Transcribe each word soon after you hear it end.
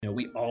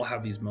We all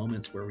have these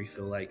moments where we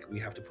feel like we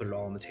have to put it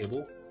all on the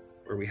table,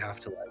 where we have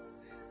to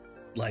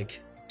like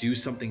do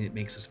something that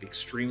makes us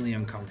extremely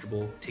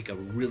uncomfortable, take a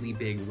really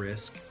big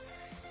risk.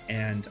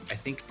 And I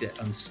think the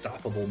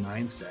unstoppable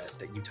mindset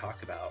that you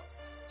talk about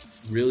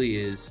really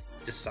is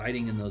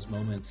deciding in those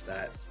moments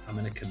that I'm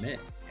going to commit.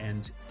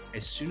 And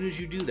as soon as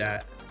you do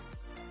that,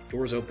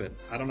 doors open.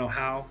 I don't know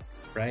how,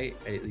 right?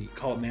 You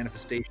call it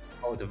manifestation,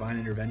 call it divine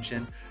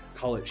intervention,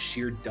 call it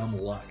sheer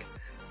dumb luck.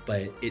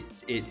 But it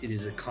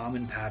is a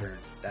common pattern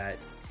that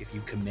if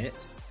you commit,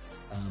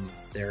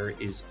 there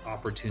is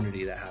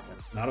opportunity that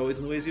happens. Not always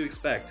in the ways you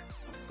expect,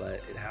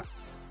 but it happens.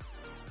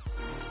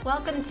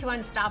 Welcome to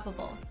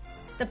Unstoppable,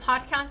 the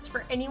podcast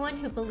for anyone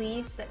who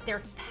believes that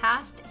their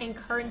past and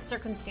current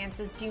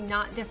circumstances do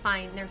not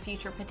define their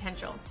future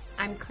potential.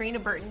 I'm Karina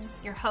Burton,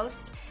 your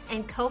host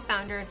and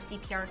co-founder of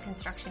CPR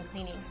Construction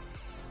Cleaning.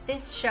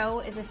 This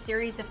show is a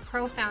series of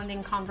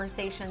profounding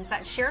conversations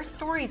that share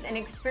stories and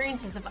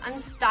experiences of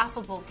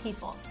unstoppable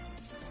people.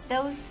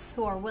 Those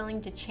who are willing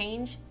to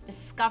change,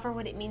 discover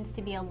what it means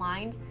to be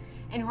aligned,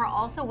 and who are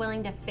also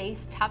willing to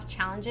face tough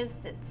challenges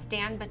that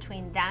stand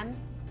between them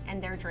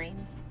and their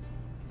dreams.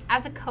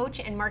 As a coach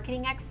and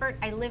marketing expert,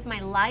 I live my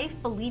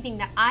life believing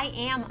that I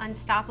am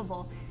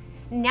unstoppable.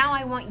 Now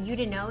I want you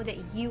to know that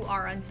you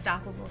are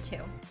unstoppable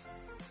too.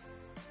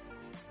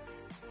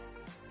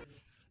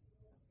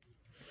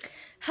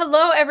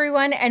 Hello,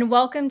 everyone, and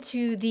welcome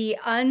to the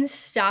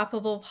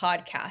Unstoppable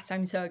podcast.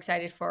 I'm so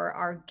excited for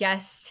our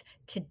guest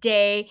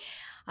today.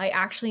 I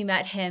actually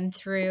met him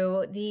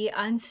through the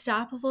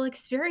Unstoppable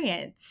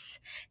experience.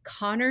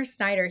 Connor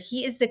Snyder.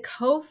 He is the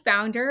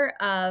co-founder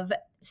of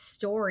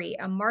Storyy,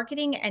 a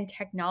marketing and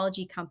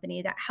technology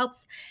company that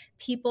helps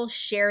people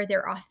share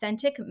their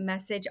authentic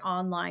message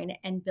online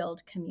and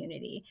build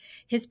community.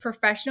 His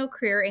professional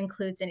career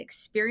includes an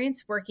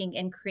experience working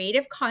in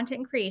creative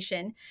content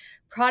creation,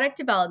 product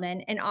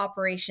development, and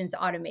operations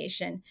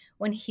automation.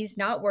 When he's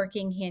not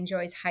working, he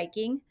enjoys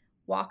hiking,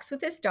 walks with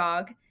his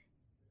dog,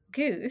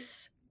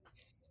 Goose,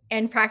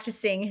 and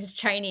practicing his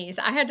Chinese.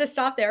 I had to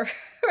stop there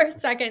for a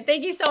second.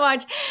 Thank you so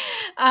much,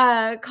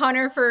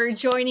 Connor, for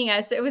joining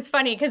us. It was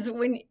funny because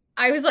when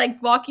I was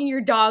like walking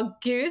your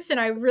dog Goose, and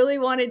I really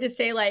wanted to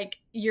say like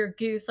your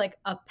goose, like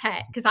a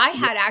pet, because I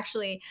had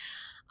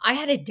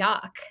a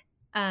duck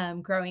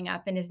growing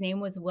up, and his name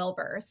was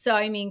Wilbur. So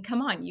I mean,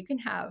 come on, you can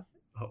have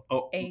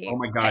oh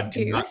my God,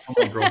 do not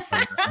tell my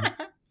girlfriend.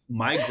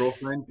 My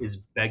girlfriend is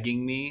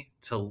begging me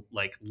to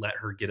let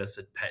her get us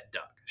a pet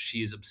duck.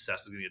 She is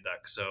obsessed with getting a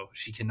duck, so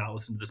she cannot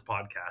listen to this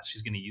podcast.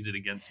 She's going to use it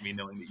against me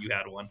knowing that you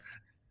had one.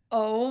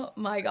 Oh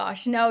my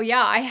gosh. No,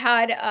 yeah, I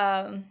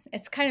had,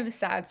 it's kind of a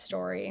sad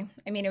story.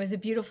 I mean, it was a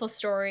beautiful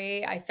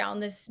story. I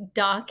found this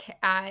duck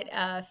at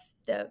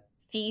the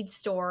feed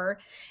store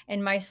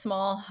in my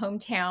small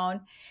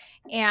hometown,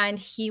 and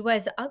he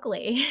was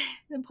ugly.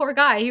 The poor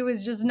guy, he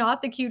was just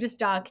not the cutest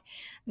duck.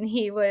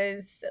 He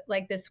was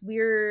like this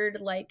weird,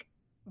 like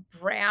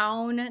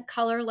brown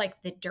color,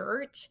 like the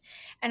dirt.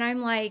 And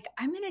I'm like,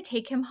 I'm going to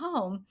take him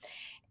home.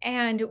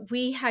 And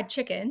we had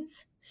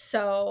chickens.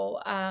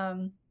 So,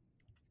 I'm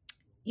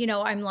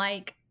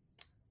like,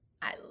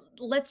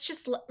 let's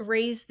just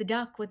raise the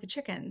duck with the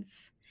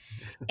chickens.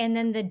 And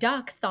then the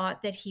duck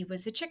thought that he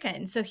was a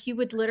chicken. So he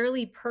would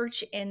literally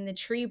perch in the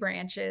tree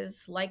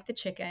branches like the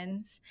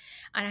chickens.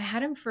 And I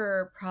had him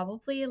for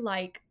probably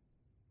like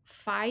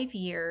 5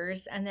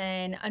 years. And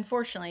then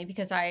unfortunately,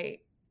 because I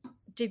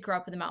did grow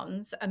up in the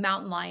mountains, a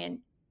mountain lion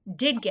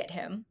did get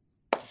him.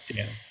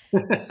 Damn.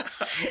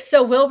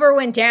 So Wilbur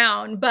went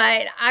down,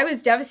 but I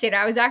was devastated.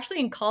 I was actually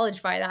in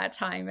college by that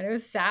time, and it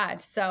was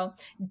sad. So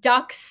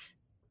ducks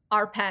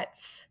are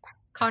pets.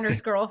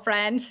 Connor's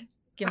girlfriend,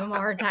 give him a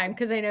hard time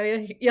because I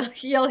know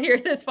you'll hear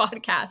this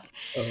podcast.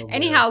 Oh,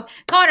 anyhow,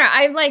 Connor,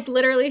 I'm like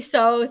literally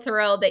so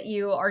thrilled that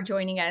you are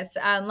joining us.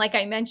 Like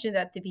I mentioned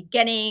at the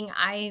beginning,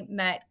 I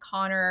met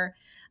Connor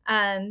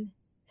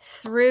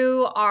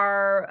through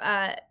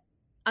our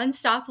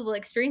Unstoppable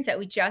experience that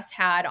we just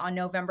had on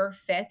November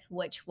 5th,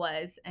 which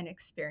was an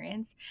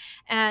experience.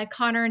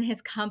 Connor and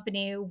his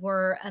company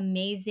were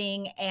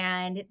amazing,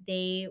 and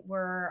they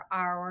were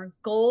our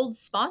gold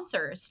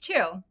sponsors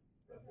too.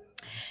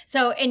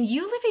 So, and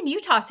you live in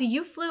Utah, so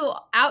you flew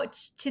out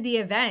to the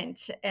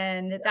event,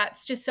 and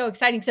that's just so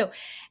exciting. So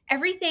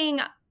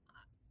everything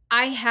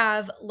I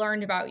have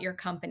learned about your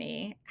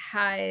company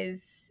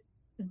has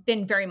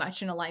been very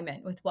much in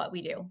alignment with what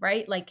we do,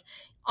 right? Like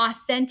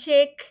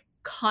authentic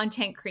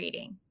content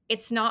creating.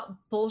 It's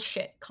not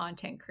bullshit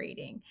content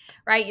creating,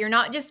 right? You're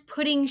not just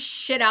putting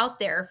shit out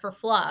there for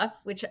fluff,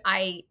 which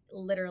I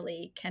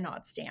literally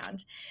cannot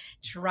stand.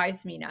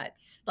 Drives me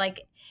nuts.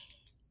 Like,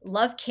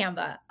 love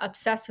Canva,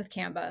 obsessed with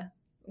Canva.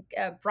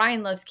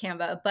 Brian loves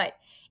Canva, but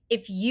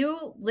if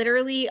you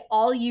literally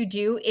all you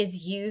do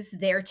is use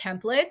their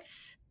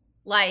templates,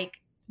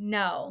 like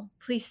no,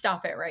 please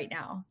stop it right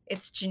now.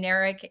 It's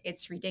generic,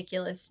 it's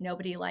ridiculous,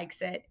 nobody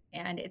likes it,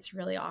 and it's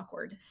really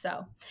awkward.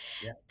 So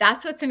Yeah.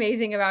 that's what's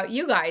amazing about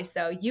you guys,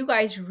 though. You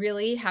guys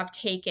really have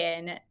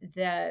taken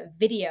the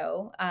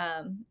video.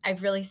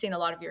 I've really seen a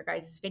lot of your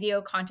guys'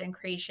 video content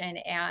creation,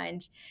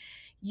 and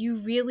you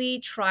really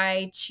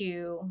try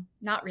to,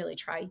 not really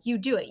try, you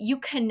do it. You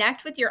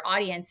connect with your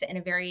audience in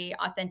a very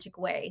authentic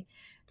way.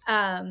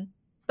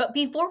 But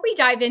before we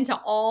dive into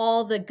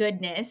all the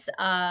goodness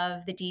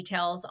of the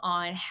details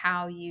on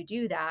how you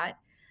do that,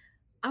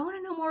 I want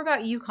to know more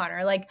about you,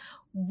 Connor. Like,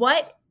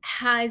 what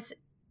has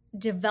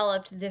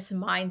developed this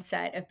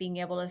mindset of being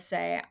able to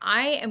say,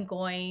 I am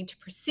going to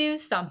pursue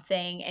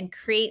something and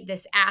create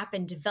this app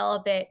and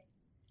develop it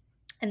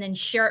and then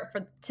share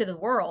it to the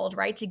world,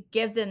 right? To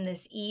give them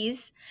this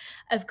ease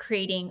of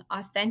creating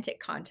authentic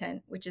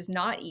content, which is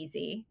not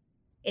easy.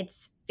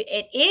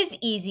 It is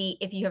easy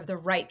if you have the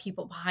right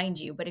people behind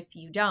you, but if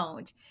you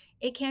don't,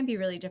 it can be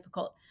really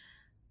difficult.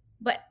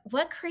 But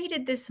what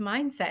created this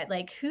mindset?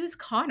 Like, who's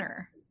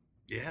Connor?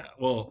 Yeah.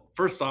 Well,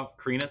 first off,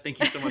 Karina,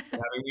 thank you so much for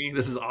having me.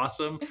 This is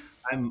awesome.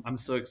 I'm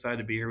so excited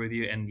to be here with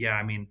you. And yeah,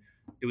 I mean,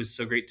 it was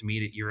so great to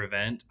meet at your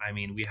event. I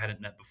mean, we hadn't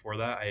met before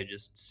that. I had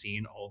just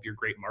seen all of your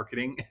great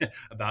marketing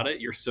about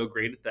it. You're so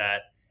great at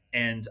that.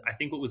 And I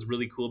think what was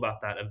really cool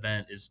about that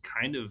event is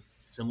kind of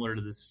similar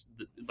to this,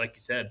 like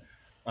you said,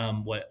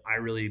 what I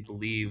really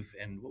believe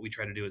and what we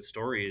try to do at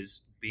Story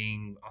is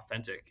being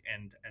authentic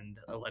and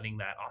letting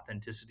that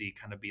authenticity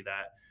kind of be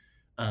that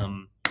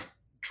um,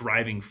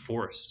 driving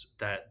force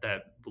that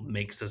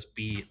makes us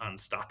be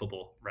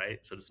unstoppable,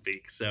 right, so to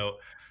speak. So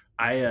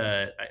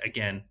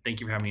again,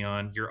 thank you for having me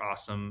on. You're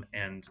awesome.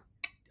 And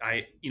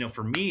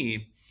for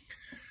me,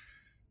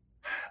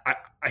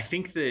 I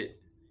think that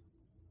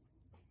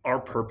our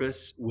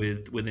purpose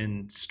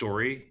within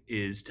Story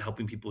is to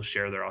helping people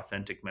share their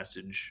authentic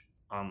message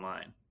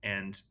online.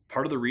 And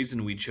part of the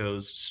reason we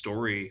chose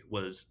Story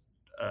was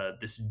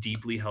this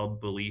deeply held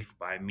belief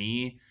by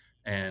me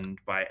and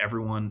by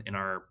everyone in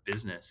our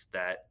business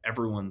that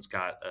everyone's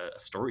got a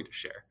story to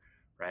share,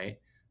 right?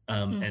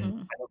 And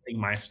Mm-hmm. I don't think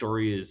my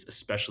story is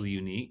especially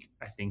unique.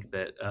 I think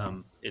that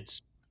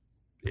it's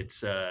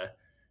it's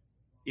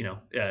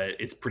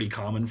pretty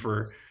common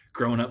for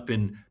growing up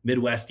in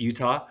Midwest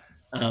Utah.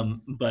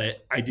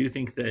 But I do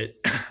think that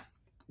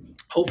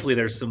hopefully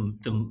there's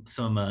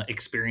some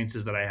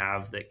experiences that I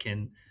have that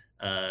can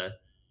uh,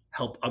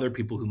 help other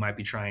people who might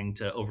be trying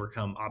to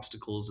overcome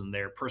obstacles in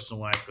their personal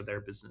life or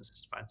their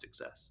business find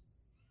success.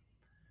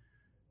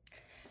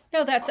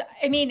 No,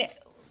 I mean,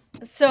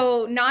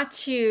 so not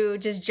to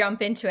just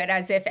jump into it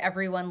as if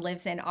everyone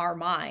lives in our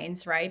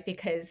minds, right?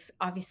 Because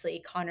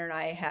obviously Connor and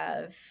I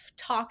have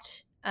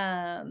talked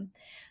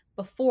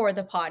before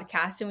the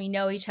podcast and we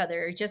know each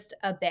other just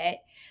a bit.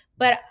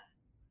 But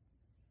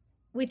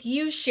with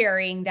you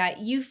sharing that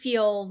you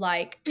feel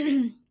like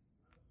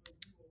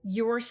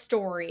your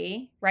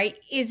story, right,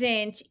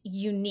 isn't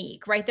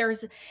unique, right?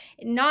 There's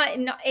not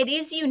it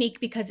is unique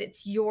because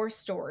it's your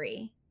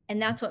story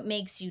and that's what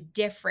makes you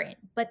different,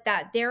 but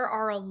that there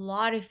are a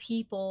lot of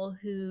people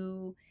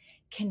who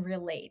can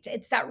relate.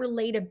 It's that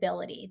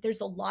relatability.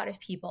 There's a lot of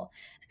people.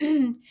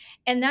 And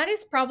that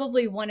is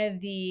probably one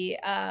of the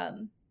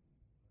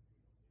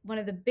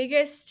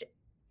biggest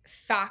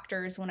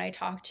factors when I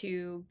talk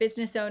to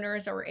business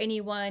owners or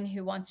anyone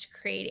who wants to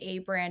create a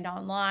brand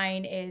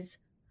online is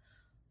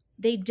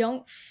they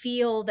don't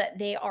feel that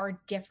they are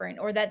different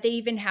or that they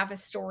even have a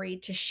story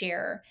to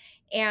share.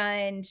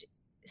 And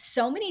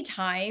so many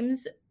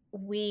times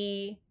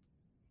we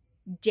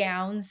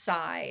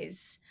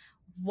downsize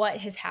what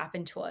has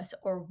happened to us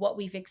or what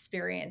we've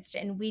experienced.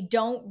 And we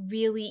don't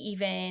really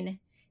even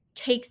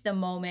take the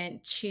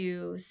moment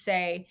to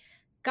say,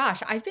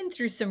 gosh, I've been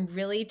through some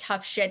really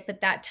tough shit,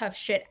 but that tough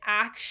shit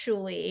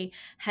actually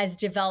has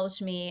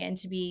developed me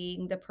into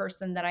being the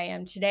person that I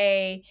am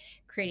today,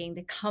 creating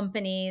the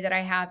company that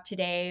I have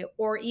today,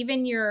 or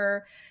even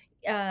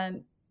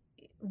um,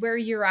 where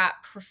you're at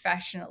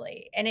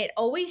professionally. And it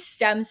always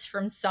stems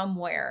from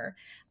somewhere.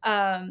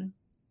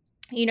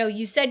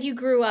 You said you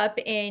grew up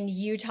in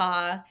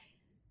Utah.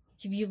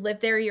 Have you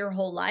lived there your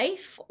whole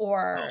life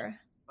or?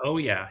 Oh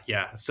yeah,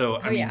 yeah. So Oh,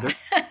 I mean, yeah.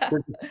 there's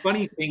this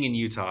funny thing in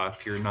Utah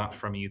if you're not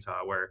from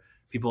Utah, where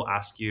people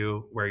ask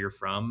you where you're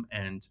from,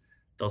 and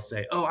they'll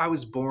say, "Oh, I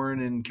was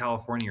born in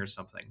California or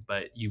something,"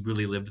 but you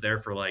really lived there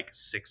for like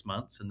 6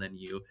 months, and then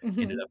you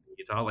ended Mhm. up in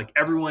Utah. Like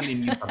everyone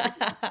in Utah is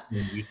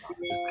in Utah,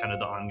 is kind of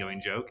the ongoing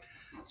joke.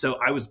 So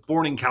I was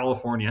born in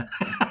California,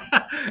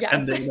 and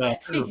Yes. then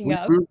Speaking we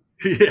of. moved.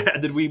 Yeah,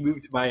 then we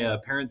moved. My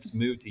parents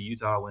moved to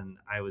Utah when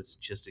I was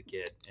just a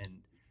kid,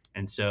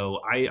 and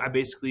so I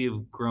basically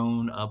have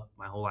grown up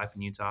my whole life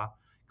in Utah,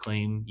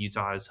 claim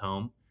Utah as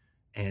home.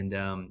 And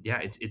yeah,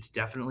 it's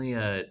definitely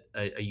a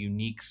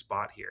unique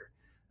spot here.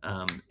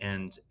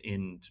 And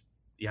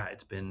yeah,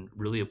 it's been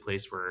really a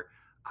place where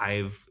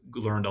I've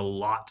learned a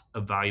lot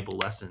of valuable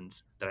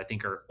lessons that I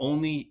think are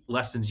only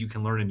lessons you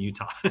can learn in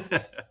Utah.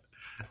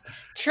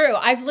 True.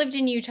 I've lived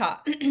in Utah.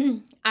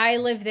 I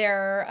lived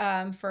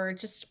there for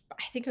just,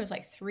 I think it was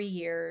like 3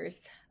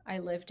 years. I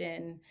lived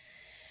in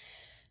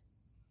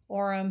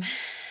Orem.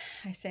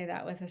 I say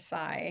that with a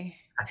sigh.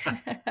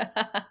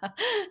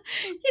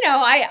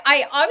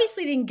 I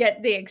obviously didn't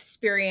get the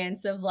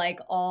experience of like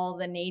all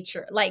the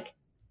nature, like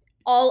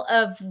all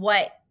of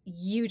what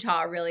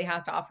Utah really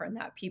has to offer and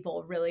that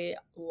people really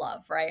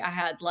love, right? I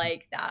had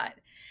like that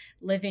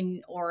living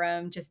in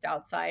Orem just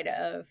outside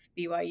of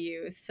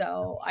BYU.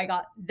 So I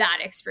got that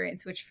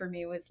experience, which for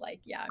me was like,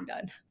 yeah, I'm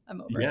done.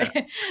 I'm over Yeah.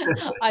 it.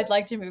 I'd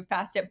like to move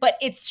past it. But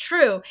it's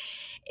true.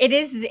 It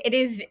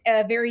is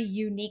a very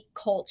unique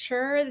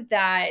culture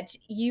that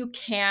you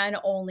can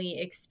only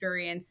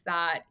experience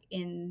that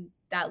in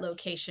that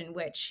location,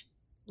 which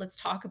let's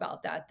talk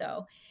about that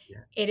though. Yeah.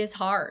 It is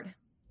hard.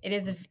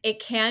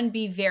 It can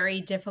be very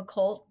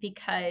difficult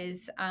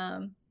because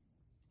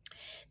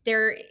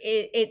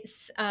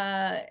it's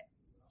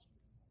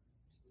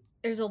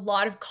there's a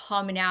lot of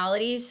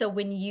commonalities. So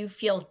when you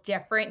feel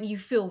different, you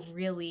feel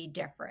really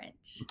different.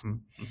 Hmm.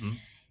 Hmm.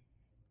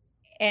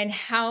 And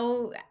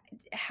how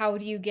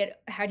do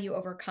you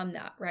overcome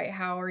that, right?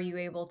 How are you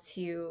able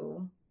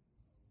to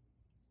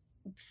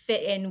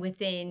fit in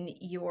within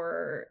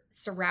your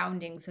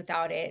surroundings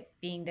without it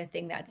being the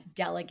thing that's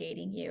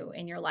delegating you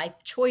in your life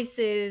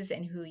choices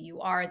and who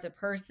you are as a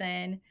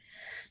person?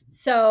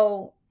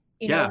 So,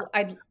 Yeah.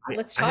 I I,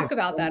 let's I have talk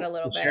about so that a much to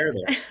little share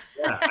bit. there.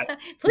 Yeah.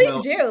 You Please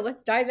know, do.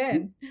 Let's dive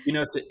in.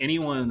 to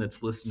anyone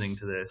that's listening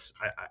to this,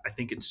 I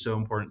think it's so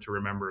important to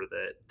remember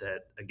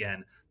that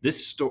again, the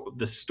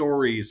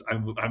stories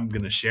I'm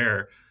going to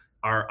share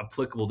are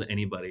applicable to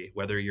anybody,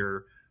 whether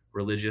you're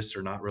religious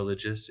or not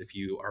religious, if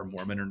you are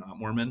Mormon or not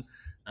Mormon.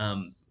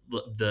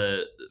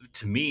 The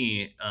To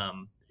me,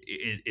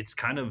 it's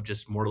kind of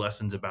just more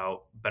lessons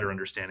about better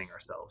understanding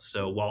ourselves.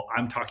 So while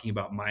I'm talking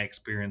about my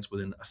experience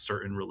within a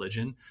certain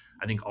religion,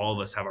 I think all of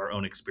us have our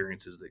own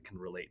experiences that can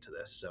relate to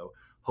this. So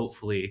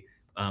hopefully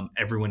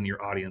everyone in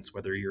your audience,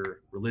 whether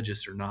you're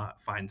religious or not,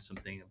 finds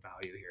something of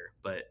value here.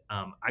 But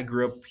I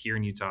grew up here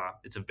in Utah.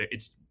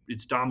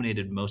 It's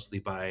dominated mostly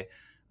by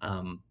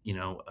the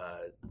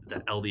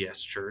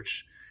LDS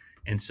Church,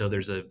 and so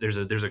there's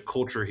a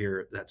culture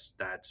here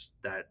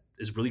that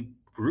is really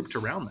grouped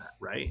around that,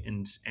 right?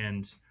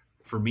 And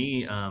for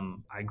me,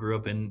 I grew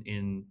up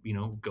in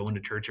going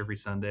to church every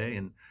Sunday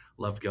and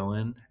loved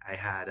going. I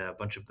had a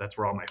bunch of that's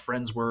where all my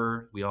friends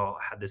were. We all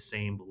had the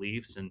same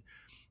beliefs, and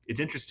it's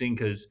interesting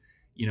because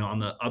on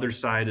the other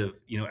side of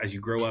as you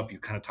grow up, you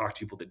kind of talk to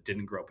people that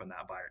didn't grow up in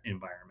that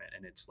environment,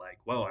 and it's like,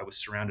 whoa, I was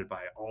surrounded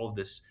by all of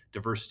this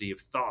diversity of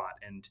thought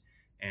and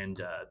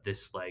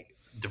this like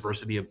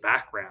diversity of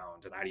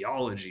background and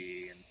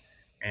ideology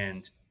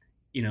and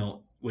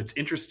what's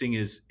interesting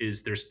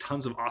is there's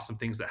tons of awesome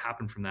things that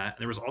happen from that, and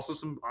there was also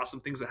some awesome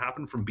things that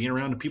happened from being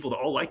around people that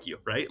all like you,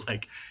 right?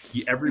 Like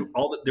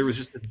there was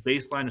just this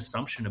baseline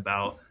assumption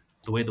about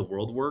the way the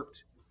world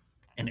worked,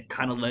 and it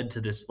kind of led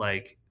to this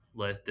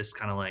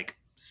kind of like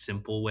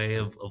simple way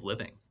of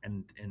living.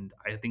 And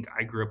I think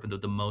I grew up in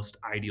the most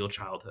ideal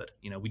childhood.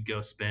 We'd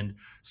go spend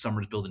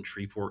summers building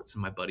tree forts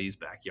in my buddy's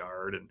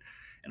backyard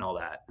and all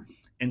that.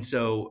 And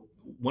so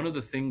one of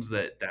the things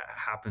that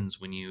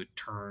happens when you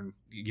turn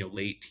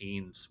late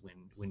teens,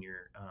 when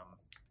you're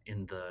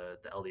in the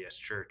LDS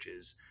church,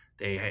 is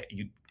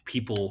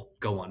people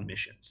go on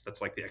missions.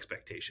 That's like the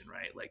expectation,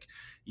 right? Like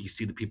you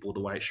see the people with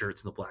the white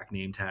shirts and the black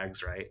name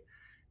tags, right?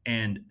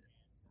 And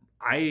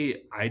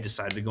I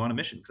decided to go on a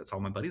mission because that's all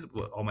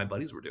my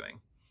buddies were doing.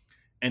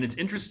 And it's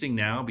interesting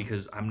now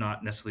because I'm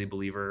not necessarily a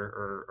believer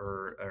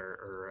or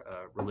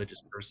a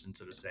religious person,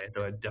 so to say,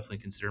 though I definitely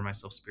consider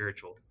myself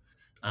spiritual.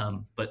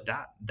 But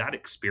that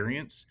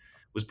experience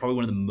was probably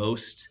one of the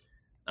most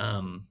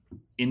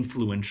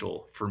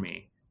influential for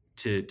me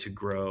to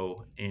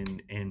grow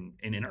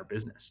in our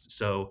business.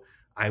 So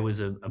I was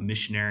a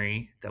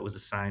missionary that was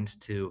assigned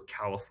to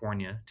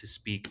California to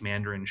speak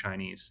Mandarin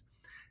Chinese,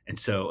 and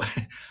so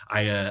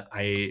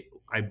I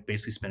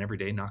basically spent every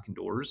day knocking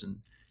doors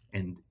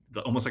and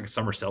almost like a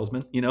summer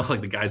salesman,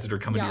 like the guys that are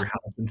coming to Yeah. your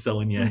house and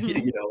selling you,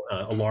 Mhm.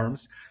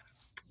 alarms,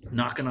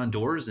 knocking on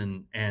doors,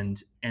 and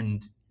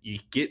you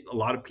get a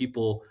lot of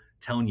people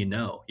telling you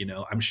no.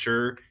 I'm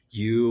sure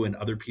you and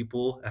other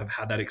people have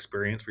had that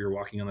experience where you're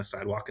walking on the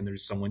sidewalk and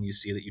there's someone you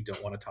see that you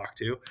don't want to talk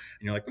to,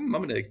 and you're like, I'm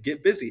gonna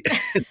get busy.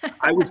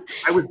 I was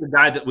the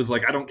guy that was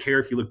like, I don't care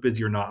if you look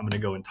busy or not, I'm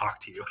gonna go and talk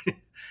to you.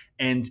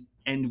 and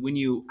and when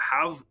you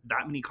have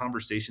that many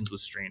conversations with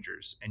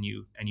strangers and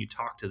you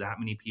talk to that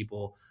many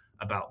people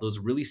about those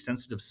really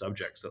sensitive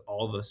subjects that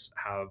all of us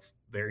have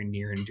very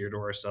near and dear to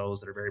ourselves,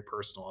 that are very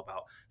personal,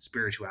 about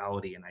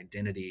spirituality and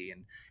identity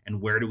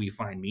and where do we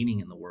find meaning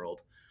in the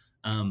world,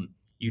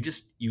 you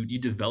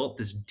develop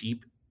this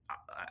deep,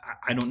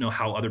 I don't know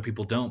how other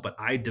people don't, but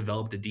I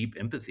developed a deep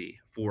empathy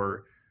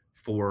for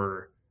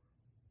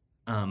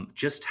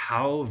just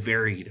how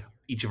varied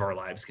each of our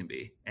lives can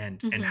be,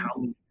 and how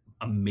Mhm. many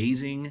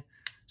amazing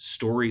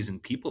stories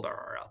and people there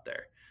are out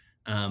there.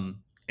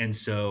 And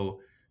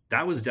so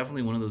that was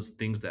definitely one of those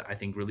things that I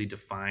think really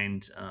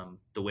defined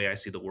the way I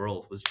see the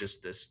world, was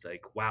just this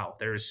like, wow,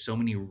 there's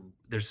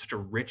such a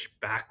rich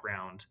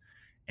background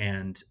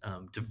and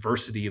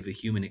diversity of the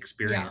human Yeah.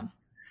 experience,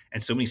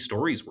 and so many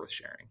stories worth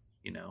sharing,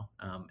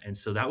 and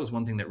so that was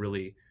one thing that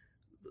really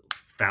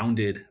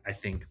founded, I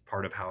think,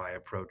 part of how I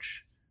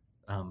approach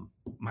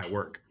my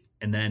work.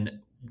 And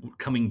then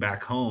coming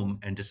back home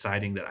and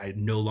deciding that I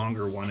no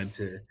longer wanted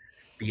to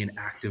be an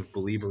active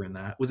believer in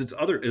that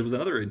it was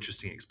another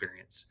interesting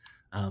experience,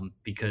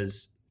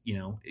 because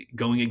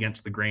going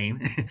against the grain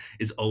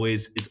is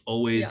always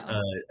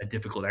Yeah. a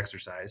difficult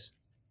exercise,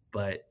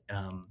 but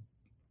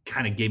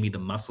kind of gave me the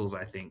muscles,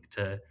 I think,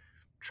 to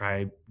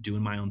try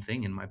doing my own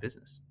thing in my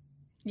business.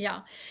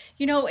 Yeah.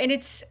 And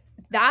it's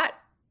that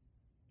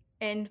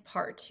end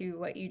part to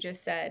what you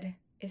just said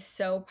is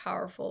so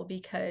powerful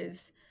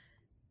because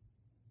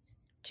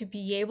to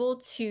be able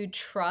to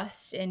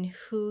trust in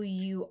who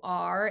you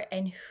are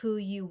and who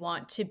you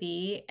want to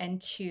be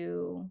and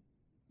to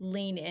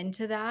lean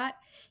into that,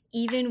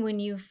 even when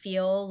you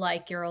feel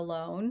like you're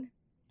alone,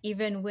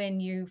 even when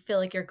you feel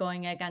like you're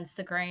going against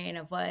the grain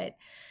of what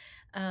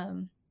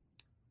um,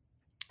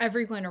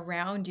 everyone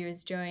around you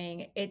is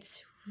doing,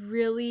 it's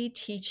really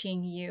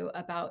teaching you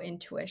about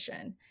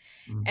intuition.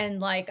 Mm. And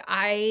like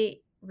I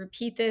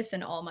repeat this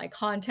in all my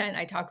content,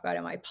 I talk about it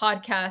in my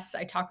podcasts,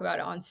 I talk about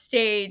it on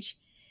stage.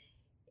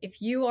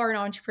 If you are an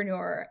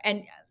entrepreneur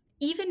and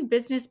even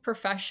business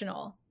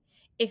professional,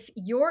 if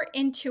your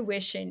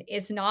intuition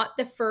is not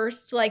the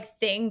first like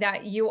thing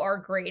that you are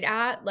great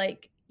at,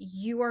 like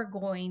you are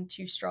going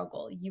to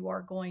struggle. You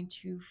are going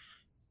to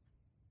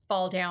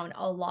fall down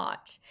a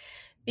lot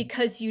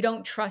because you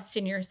don't trust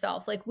in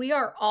yourself. Like we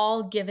are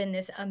all given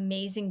this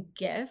amazing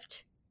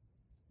gift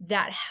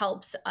that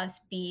helps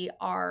us be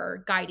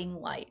our guiding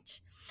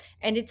light.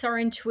 And it's our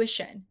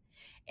intuition.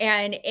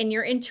 And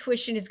your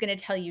intuition is going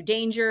to tell you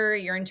danger,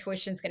 your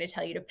intuition is going to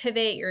tell you to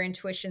pivot, your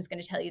intuition is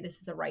going to tell you this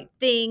is the right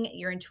thing,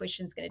 your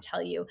intuition is going to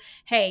tell you,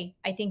 hey,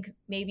 I think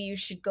maybe you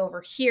should go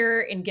over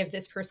here and give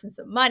this person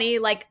some money.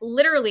 Like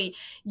literally,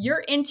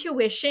 your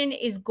intuition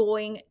is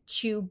going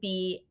to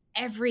be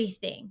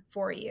everything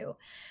for you.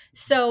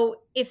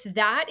 So if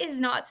that is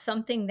not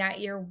something that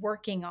you're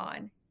working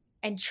on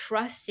and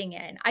trusting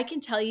in, I can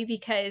tell you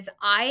because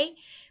I,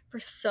 for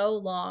so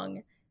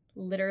long,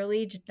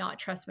 literally did not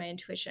trust my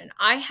intuition.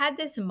 I had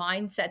this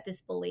mindset,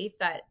 this belief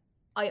that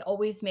I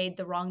always made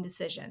the wrong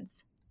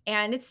decisions.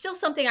 And it's still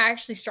something I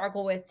actually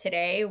struggle with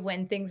today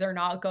when things are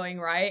not going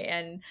right.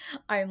 And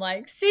I'm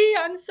like, see,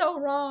 I'm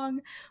so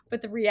wrong.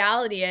 But the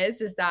reality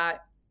is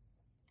that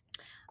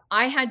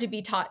I had to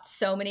be taught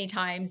so many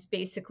times,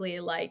 basically,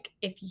 like,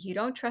 if you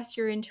don't trust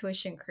your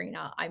intuition,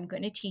 Karina, I'm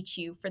going to teach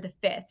you for the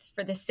fifth,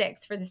 for the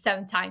sixth, for the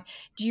seventh time.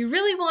 Do you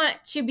really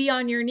want to be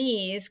on your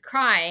knees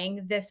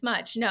crying this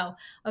much? No.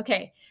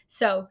 Okay.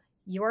 So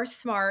you're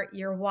smart,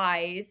 you're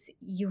wise,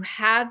 you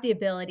have the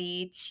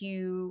ability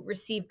to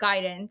receive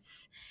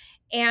guidance,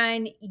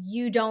 and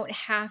you don't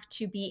have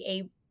to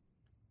be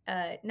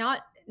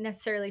not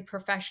necessarily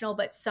professional,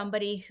 but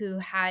somebody who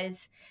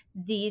has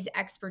these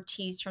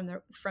expertise from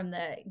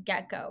the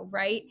get go,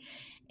 right?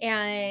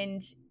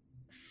 And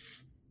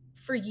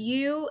for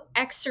you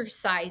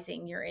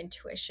exercising your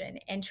intuition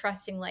and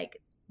trusting,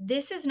 like,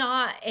 this is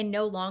not and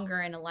no longer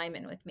in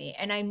alignment with me.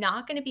 And I'm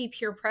not going to be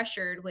peer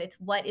pressured with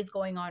what is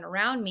going on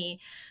around me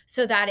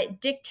so that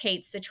it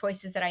dictates the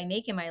choices that I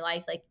make in my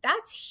life. Like,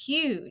 that's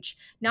huge,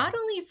 not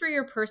only for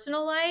your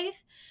personal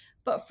life,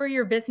 but for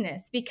your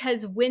business.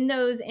 Because when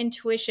those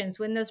intuitions,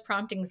 when those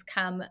promptings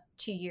come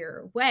to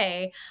your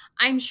way,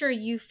 I'm sure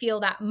you feel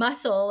that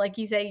muscle, like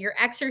you say, you're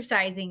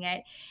exercising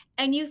it,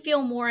 and you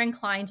feel more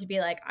inclined to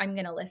be like, I'm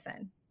going to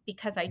listen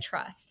because I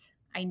trust.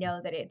 I know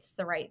that it's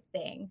the right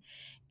thing.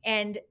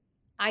 And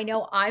I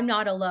know I'm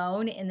not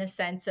alone in the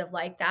sense of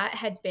like that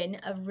had been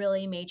a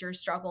really major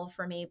struggle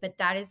for me, but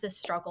that is a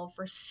struggle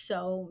for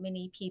so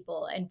many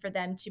people. And for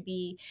them to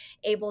be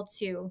able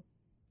to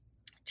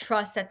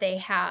trust that they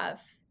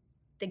have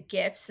the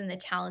gifts and the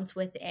talents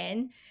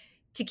within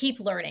to keep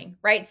learning,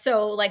 right?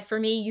 So like for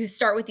me, you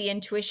start with the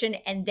intuition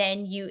and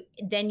then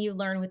you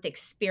learn with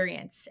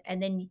experience.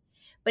 And then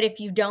but if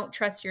you don't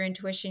trust your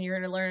intuition, you're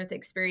going to learn with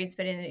experience,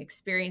 but in an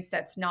experience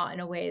that's not in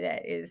a way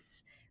that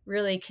is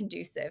really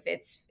conducive.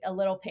 It's a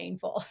little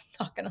painful,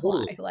 not going to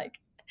Totally. lie. Like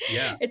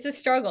Yeah. it's a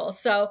struggle.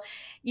 So,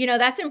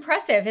 that's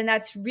impressive and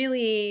that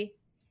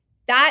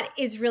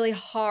is really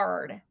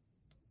hard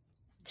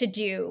to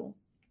do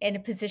in a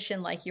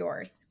position like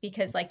yours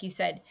because like you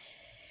said,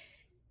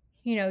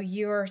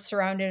 you're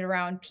surrounded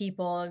around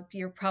people.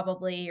 You're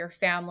probably your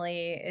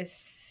family is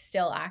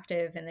still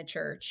active in the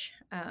church.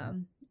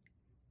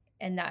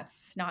 And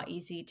that's not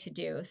easy to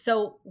do.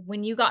 So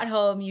when you got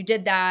home, you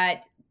did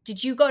that.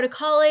 Did you go to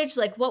college?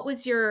 Like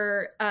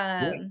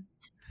Yeah.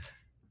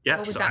 Yeah. what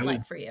was So that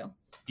like for you?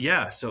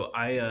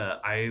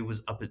 I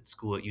was up at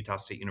school at Utah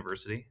State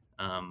University.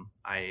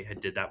 I had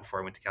did that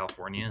before I went to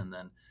California, and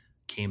then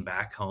came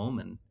back home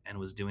and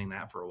was doing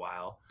that for a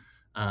while.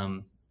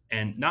 Um,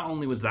 and not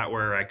only was that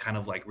where I kind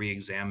of like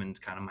re-examined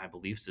kind of my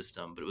belief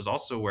system, but it was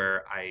also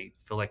where I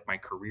feel like my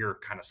career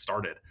kind of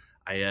started.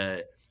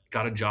 I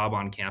got a job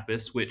on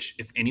campus, which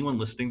if anyone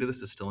listening to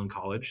this is still in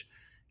college,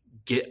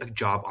 get a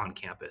job on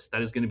campus.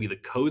 That is going to be the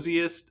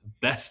coziest,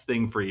 best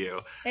thing for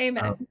you.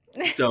 Amen.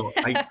 So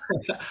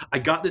I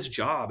got this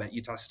job at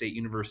Utah State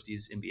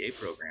University's MBA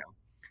program.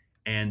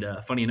 And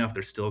funny enough,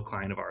 they're still a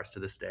client of ours to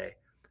this day.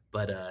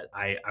 But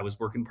I was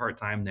working part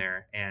time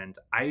there, and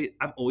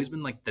I've always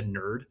been like the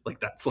nerd. Like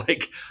that's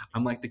like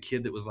I'm like the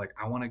kid that was like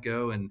I want to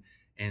go and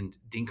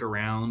dink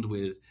around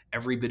with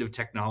every bit of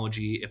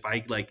technology. If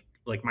I like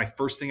my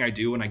first thing I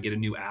do when I get a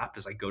new app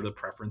is I go to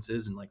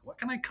preferences and like what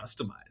can I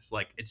customize?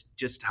 Like it's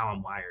just how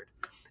I'm wired.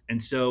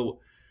 And so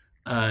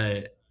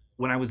uh,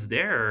 when I was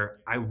there,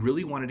 I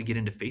really wanted to get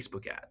into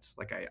Facebook ads.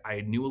 Like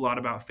I knew a lot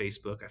about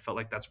Facebook. I felt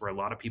like that's where a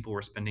lot of people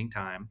were spending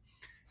time.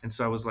 And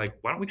so I was like,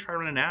 why don't we try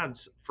running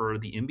ads for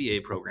the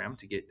MBA program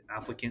to get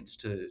applicants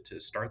to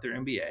start their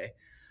MBA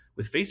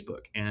with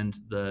Facebook? And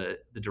the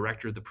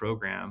director of the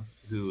program,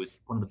 who is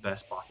one of the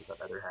best bosses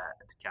I've ever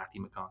had, Kathy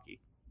McConkey,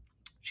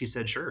 she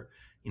said, sure,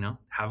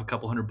 have a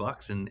couple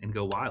 $100 and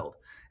go wild.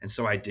 And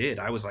so I did.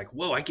 I was like,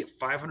 whoa, I get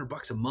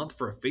 $500 a month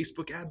for a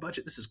Facebook ad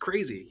budget. This is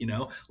crazy.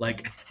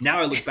 Like now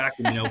I look back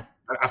and,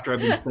 after I've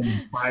been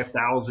spending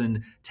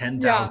 5,000,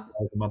 10,000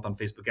 Yeah. a month on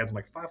Facebook ads, I'm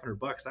like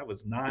 $500. That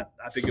was not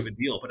that big of a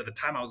deal. But at the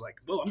time I was like,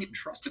 whoa, I'm getting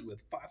trusted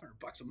with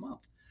 $500 a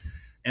month.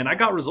 And I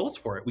got results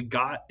for it. We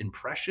got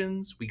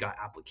impressions, we got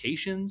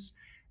applications.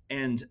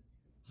 And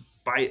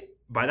by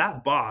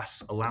that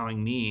boss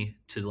allowing me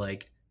to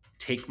like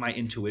take my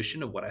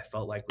intuition of what I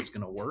felt like was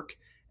going to work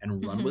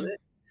and run with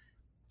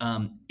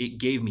Mm-hmm. it, it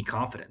gave me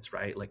confidence,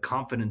 right? Like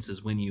confidence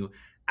is when you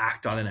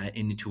act on that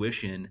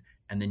intuition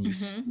and then you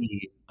Mm-hmm.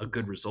 see a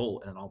good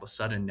result, and all of a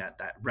sudden that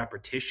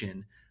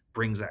repetition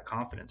brings that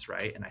confidence,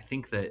 right? And I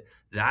think that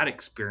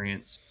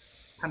experience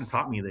kind of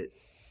taught me that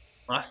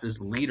us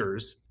as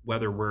leaders,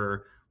 whether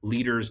we're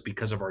leaders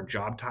because of our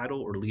job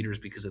title or leaders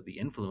because of the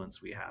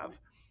influence we have,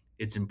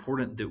 it's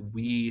important that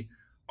we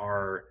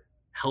are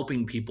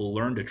helping people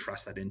learn to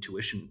trust that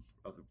intuition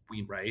of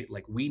we, right?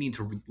 Like we need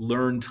to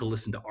learn to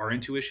listen to our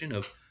intuition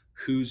of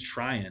who's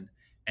trying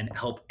and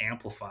help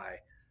amplify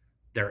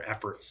their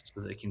efforts so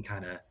they can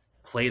kind of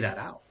play that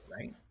out,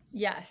 right?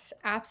 Yes,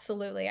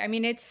 absolutely. I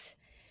mean, it's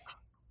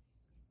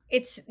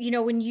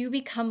when you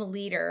become a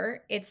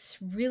leader, it's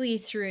really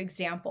through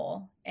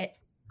example.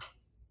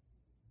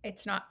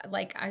 It's not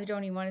like, I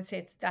don't even want to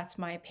say that's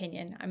my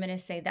opinion. I'm going to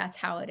say that's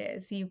how it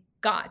is. You've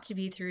got to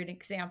be through an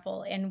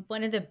example. And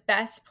one of the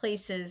best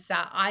places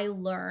that I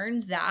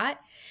learned that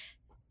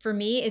for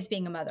me is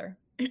being a mother.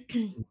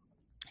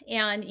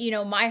 And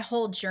my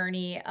whole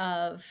journey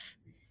of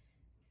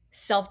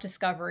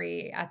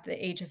self-discovery at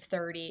the age of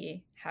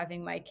 30,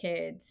 having my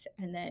kids,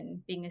 and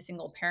then being a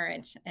single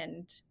parent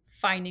and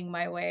finding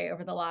my way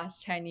over the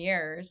last 10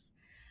 years.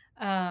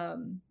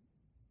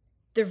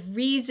 The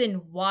reason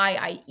why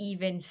I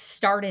even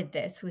started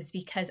this was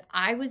because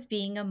I was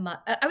being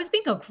I was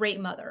being a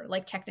great mother.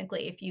 Like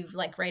technically, if you've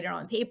like write it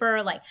on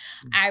paper, like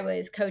I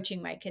was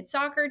coaching my kids'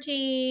 soccer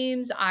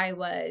teams, I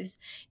was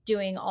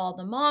doing all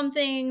the mom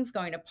things,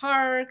 going to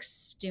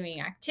parks,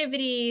 doing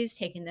activities,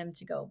 taking them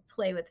to go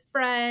play with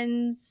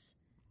friends,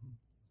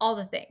 all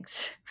the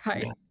things, Yeah.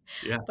 right?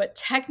 Yeah. But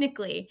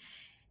technically,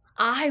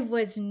 I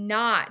was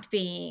not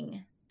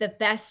being the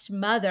best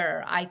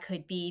mother I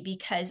could be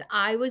because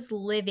I was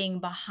living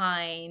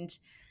behind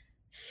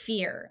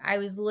fear. I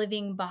was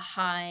living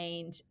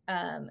behind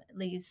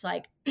these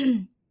like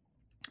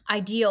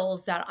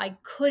ideals that I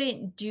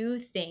couldn't do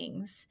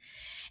things.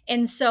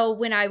 And so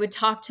when I would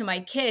talk to my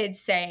kids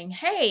saying,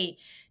 "Hey,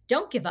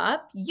 don't give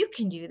up. You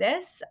can do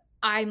this."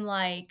 I'm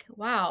like,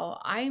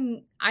 "Wow,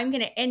 I'm going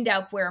to end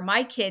up where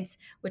my kids,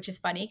 which is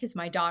funny because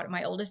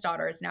my oldest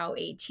daughter is now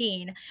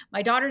 18.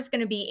 My daughter's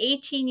going to be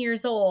 18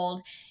 years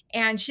old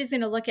and she's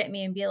going to look at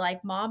me and be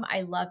like, "Mom,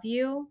 I love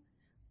you,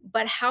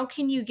 but how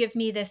can you give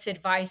me this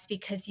advice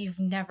because you've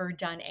never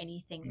done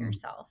anything Mm.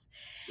 yourself?"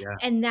 Yeah.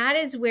 And that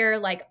is where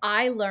like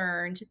I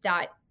learned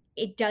that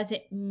it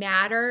doesn't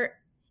matter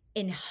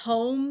in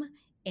home,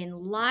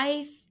 in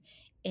life,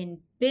 in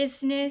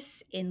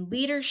business, in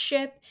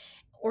leadership,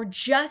 or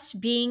just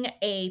being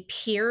a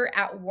peer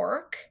at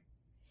work.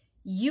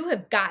 You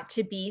have got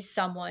to be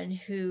someone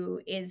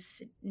who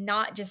is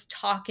not just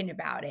talking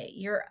about it.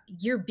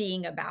 You're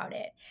being about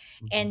it.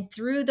 Mhm. And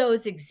through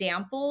those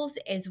examples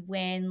is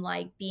when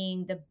like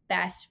being the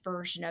best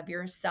version of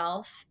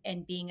yourself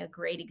and being a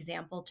great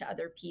example to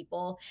other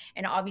people.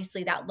 And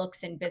obviously that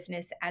looks in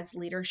business as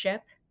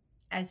leadership,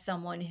 as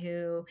someone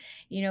who,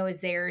 is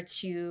there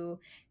to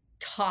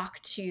talk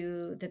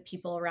to the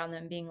people around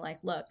them being like,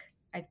 "Look,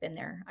 I've been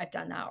there. I've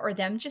done that." Or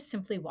them just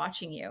simply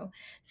watching you.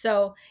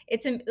 So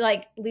it's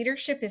like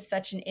leadership is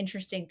such an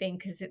interesting thing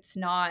because it's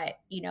not,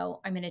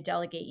 I'm going to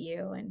delegate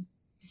you and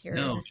here,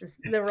 No, this is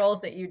the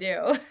roles that you do.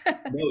 no,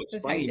 it's This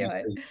is how you funny do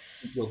it. because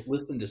you'll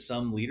listen to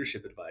some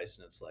leadership advice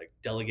and it's like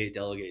delegate,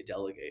 delegate,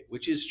 delegate,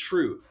 which is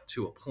true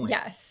to a point.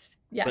 Yes.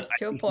 But Yes. I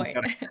To a think point.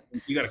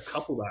 you got to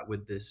couple that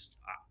with this.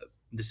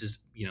 This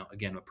is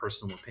again a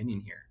personal opinion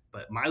here,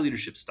 but my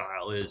leadership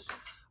style is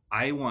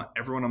I want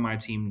everyone on my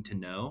team to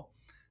know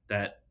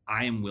that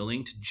I am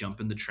willing to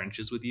jump in the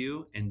trenches with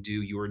you and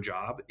do your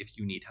job if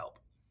you need help.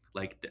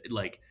 Like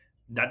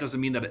that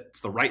doesn't mean that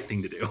it's the right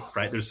thing to do,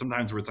 right? There's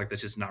sometimes where it's like,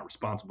 that's just not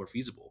responsible or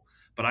feasible.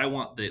 But I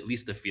want at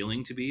least the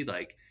feeling to be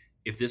like,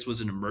 if this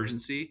was an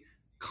emergency,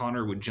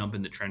 Connor would jump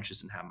in the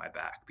trenches and have my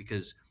back,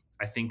 because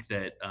I think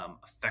that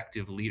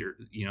effective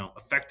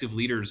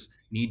leaders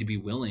need to be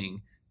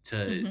willing to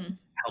Mm-hmm.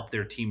 help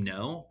their team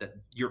know that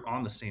you're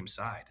on the same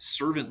side.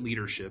 Servant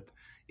leadership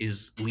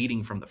is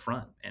leading from the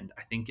front. And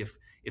I think if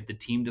the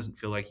team doesn't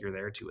feel like you're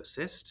there to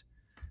assist,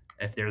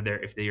 if they're there,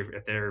 if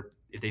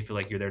they feel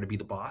like you're there to be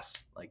the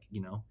boss, like,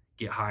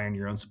 get high on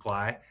your own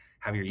supply,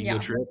 have your ego Yeah.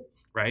 trip,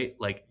 right?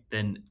 Like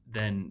then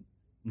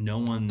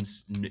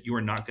you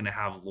are not going to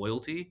have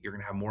loyalty. You're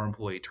going to have more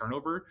employee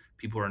turnover.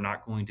 People are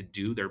not going to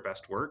do their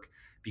best work,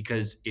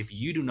 because if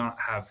you do not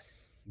have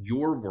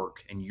your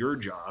work and your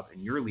job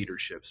and your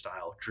leadership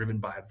style driven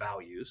by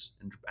values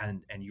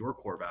and your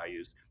core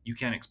values, you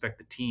can't expect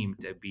the team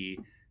to be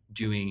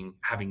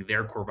having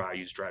their core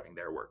values driving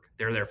their work.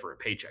 They're there for a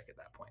paycheck at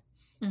that point.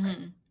 Right.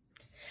 Mm-hmm.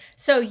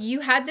 So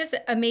you had this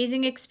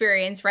amazing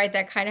experience, right?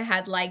 That kind of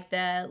had like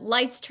the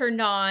lights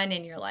turned on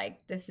and you're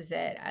like, this is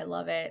it. I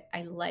love it.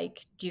 I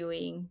like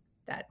doing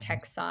that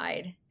tech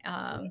side.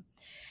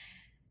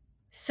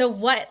 So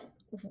what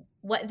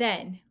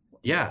then?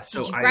 Yeah. Did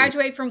So you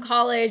graduate from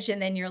college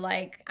and then you're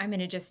like, I'm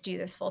going to just do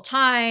this full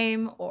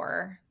time,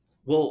 or?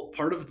 Well,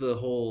 part of the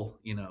whole,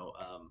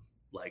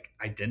 like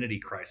identity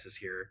crisis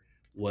here,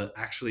 what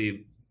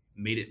actually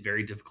made it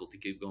very difficult to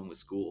keep going with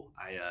school.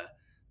 I,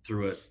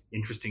 through an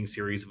interesting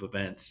series of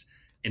events,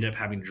 ended up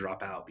having to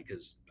drop out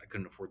because I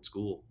couldn't afford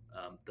school.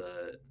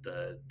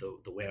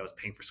 The way I was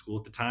paying for school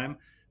at the time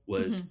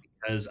was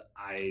because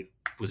I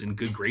was in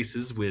good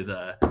graces with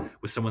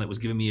someone that was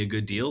giving me a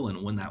good deal,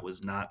 and when that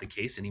was not the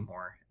case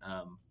anymore,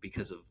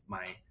 because of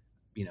my,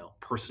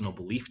 personal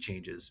belief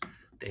changes,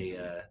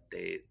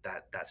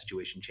 that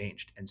situation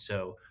changed. And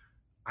so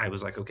I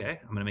was like, okay,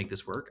 I'm going to make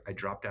this work. I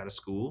dropped out of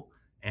school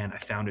and I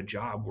found a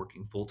job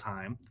working full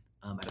time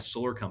at a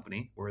solar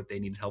company where they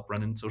needed help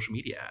running social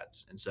media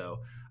ads. And so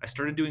I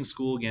started doing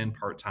school again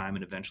part time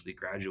and eventually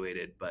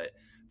graduated. But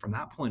from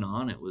that point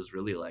on, it was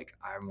really like,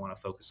 I want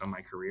to focus on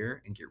my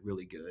career and get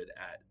really good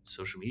at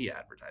social media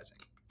advertising.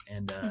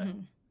 And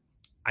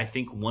I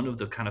think one of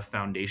the kind of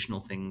foundational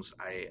things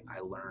I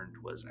learned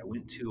was I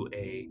went to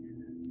a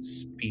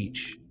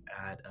speech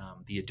at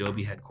the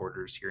Adobe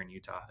headquarters here in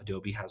Utah.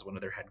 Adobe has one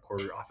of their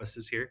headquarter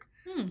offices here.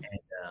 And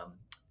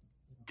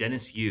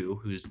Dennis Yu,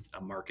 who's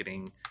a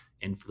marketing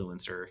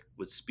influencer,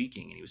 was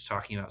speaking, and he was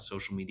talking about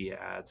social media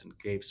ads and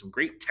gave some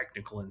great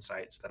technical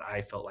insights that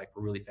I felt like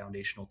were really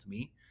foundational to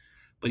me.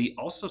 But he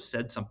also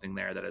said something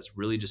there that has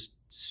really just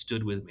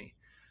stood with me,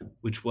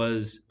 which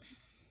was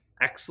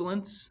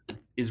excellence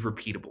is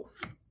repeatable.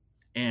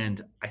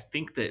 And I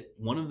think that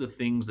one of the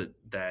things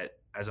that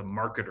as a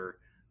marketer,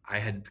 I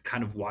had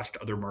kind of watched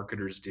other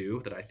marketers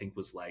do that I think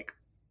was like,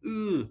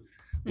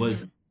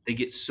 was they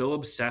get so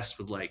obsessed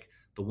with like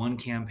the one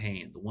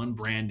campaign, the one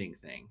branding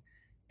thing.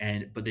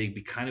 But they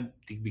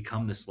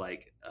become this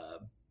like,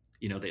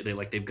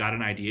 they've got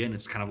an idea and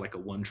it's kind of like a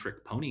one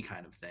trick pony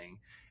kind of thing.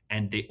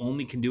 And they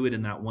only can do it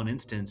in that one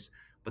instance,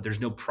 but there's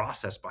no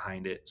process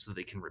behind it so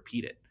they can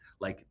repeat it.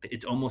 Like,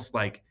 it's almost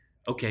like,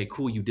 okay,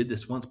 cool, you did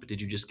this once, but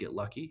did you just get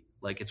lucky?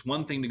 Like, it's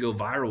one thing to go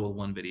viral with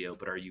one video,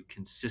 but are you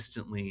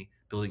consistently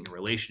building a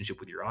relationship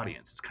with your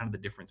audience? It's kind of the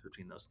difference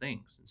between those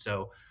things. And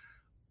so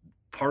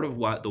part of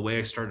the way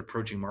I started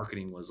approaching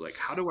marketing was like,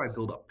 how do I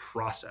build a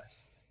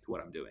process to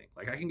what I'm doing?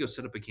 Like, I can go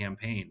set up a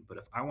campaign, but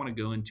if I want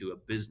to go into a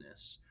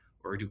business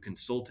or do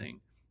consulting,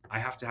 I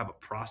have to have a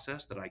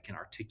process that I can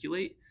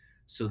articulate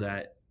so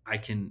that I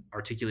can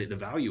articulate the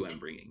value I'm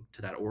bringing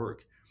to that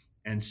org.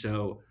 And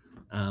so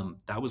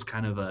that was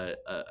kind of a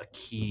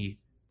key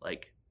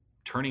like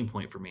turning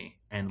point for me,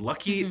 and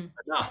lucky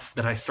enough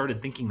that I started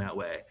thinking that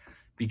way,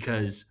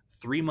 because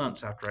 3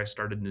 months after I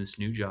started this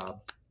new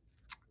job,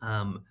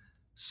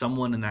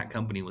 someone in that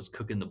company was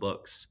cooking the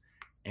books,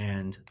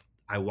 and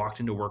I walked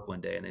into work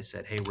one day and they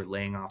said, hey, we're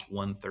laying off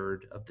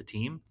 1/3 of the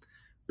team.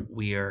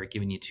 We are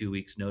giving you 2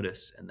 weeks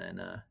notice, and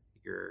then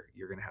you're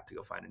going to have to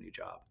go find a new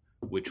job,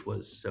 which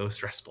was so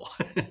stressful.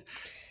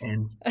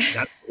 And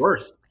that's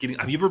worse.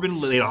 Have you ever been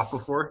laid off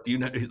before? Do you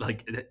know, do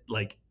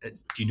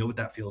you know what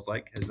that feels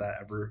like? Has that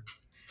ever?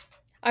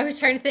 I was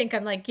trying to think.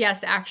 I'm like,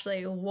 yes,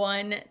 actually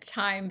one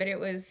time, but it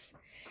was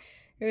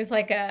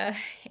like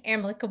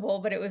amicable,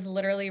 but it was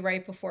literally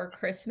right before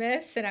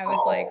Christmas. And I was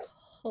like,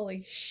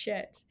 holy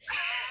shit.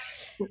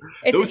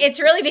 It's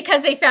really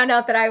because they found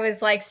out that I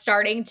was like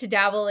starting to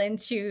dabble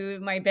into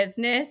my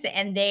business,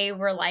 and they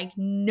were like,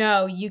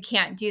 no, you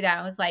can't do that.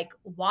 I was like,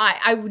 why?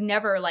 I would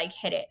never like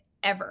hit it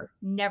ever,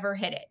 never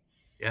hit it.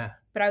 Yeah.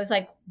 But I was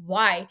like,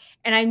 why?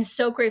 And I'm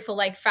so grateful.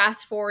 Like,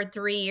 fast forward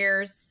 3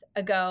 years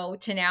ago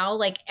to now,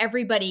 like,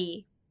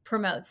 everybody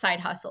promotes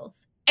side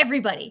hustles.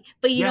 Everybody.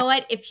 But you know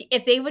what?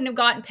 If they wouldn't have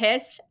gotten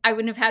pissed, I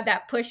wouldn't have had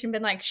that push and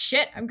been like,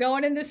 shit, I'm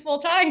going in this full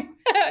time.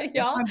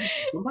 Y'all.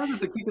 Sometimes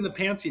it's a kick in the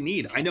pants you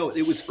need. I know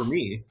it was for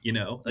me,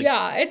 like,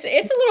 yeah, it's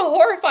a little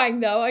horrifying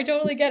though. I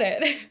totally get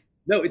it.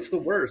 No, it's the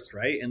worst,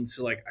 right? And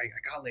so like I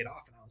got laid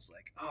off and I was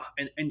like,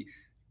 and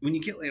when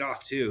you get laid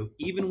off too,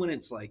 even when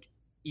it's like,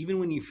 even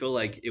when you feel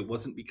like it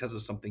wasn't because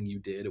of something you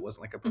did, it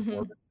wasn't like a Hmm.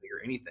 performance thing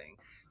or anything,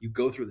 you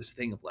go through this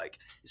thing of like,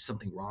 is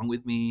something wrong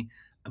with me?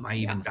 Am I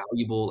even Yeah.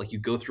 valuable? Like you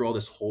go through all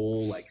this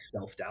whole like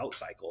self-doubt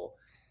cycle.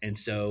 And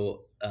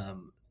so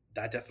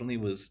that definitely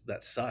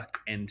that sucked.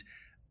 And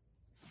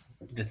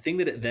the thing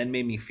that it then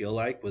made me feel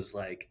like was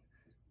like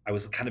I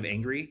was kind of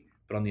angry,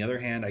 but on the other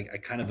hand, I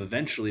kind of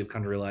eventually have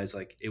come to realize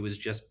like it was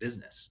just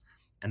business,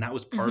 and that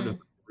was part of Hmm. the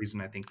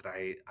reason I think that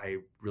I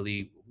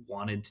really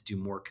wanted to do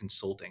more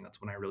consulting. That's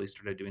when I really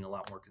started doing a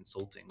lot more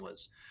consulting,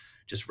 was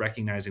just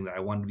recognizing that I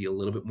wanted to be a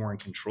little bit more in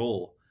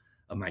control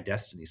of my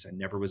destiny. So I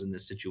never was in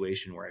this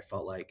situation where I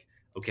felt like,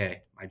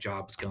 okay, my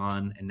job's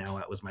gone and now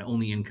that was my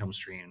only income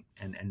stream,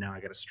 and now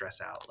I got to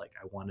stress out. Like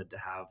I wanted to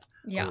have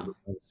a little Yeah. bit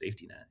more of a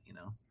safety net, you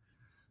know.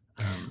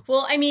 Um,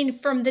 Well, I mean,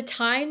 from the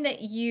time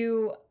that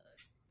you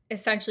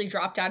essentially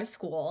dropped out of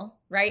school,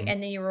 right?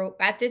 And then you were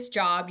at this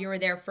job, you were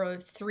there for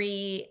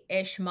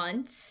 3-ish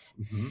months.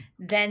 mhm.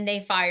 Then they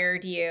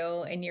fired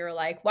you, and you're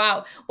like,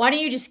 wow, why don't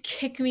you just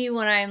kick me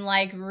when I'm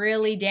like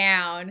really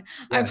down?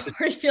 I'm Yeah, just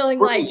already feeling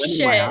pour a like lemon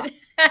in my eye.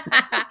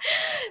 shit.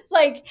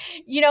 Like,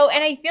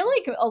 and I feel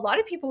like a lot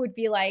of people would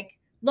be like,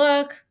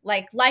 look,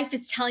 like life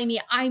is telling me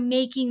I'm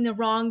making the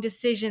wrong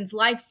decisions.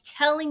 Life's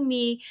telling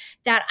me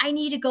that I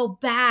need to go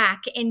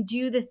back and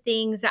do the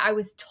things that I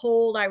was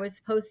told I was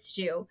supposed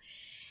to do.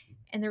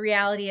 And the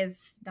reality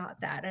is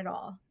not that at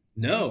all,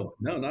 right? No,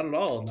 no, not at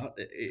all. Not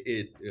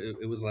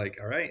it was like,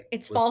 all right,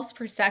 It's let's. false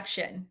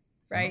perception, Mhm.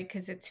 right?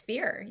 Because it's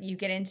fear. You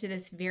get into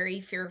this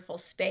very fearful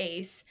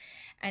space,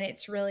 and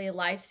it's really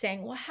life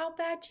saying, well, how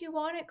bad do you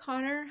want it,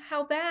 Connor?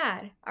 How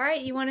bad? All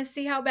right, you want to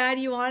see how bad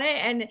you want it?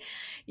 And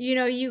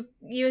you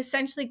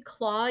essentially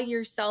claw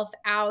yourself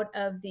out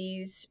of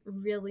these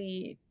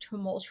really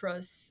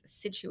tumultuous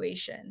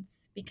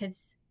situations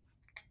because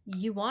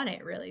you want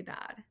it really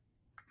bad.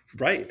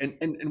 Right.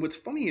 And what's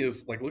funny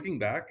is like looking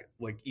back,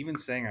 like even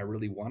saying I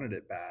really wanted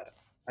it bad,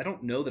 I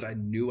don't know that I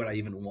knew what I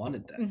even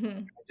wanted then. Hmm.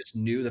 I just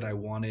knew that I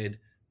wanted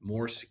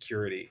more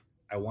security.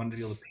 I wanted to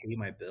be able to pay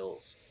my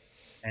bills.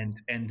 And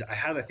I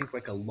had, I think,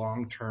 like a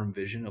long-term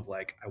vision of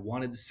like I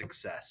wanted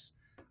success.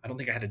 I don't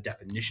think I had a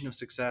definition of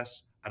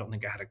success. I don't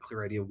think I had a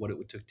clear idea of what it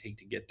would take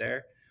to get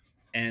there.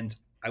 And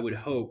I would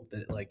hope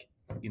that like,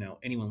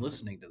 anyone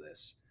listening to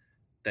this,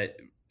 that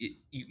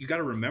you got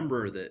to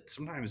remember that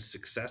sometimes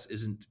success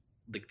isn't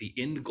like the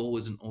end goal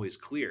isn't always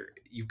clear.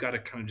 You've got to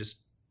kind of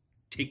just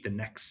take the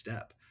next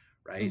step,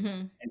 right?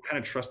 Hmm. And kind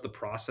of trust the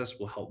process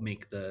will help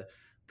make the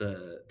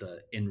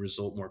end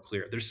result more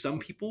clear. There's some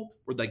people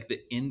where like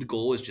the end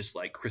goal is just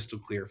like crystal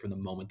clear from the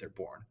moment they're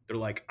born. They're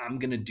like, I'm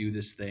gonna do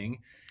this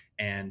thing,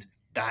 and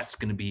that's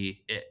gonna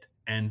be it.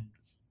 And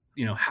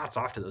hats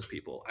off to those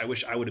people. I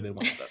wish I would have been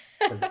one of them,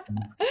 because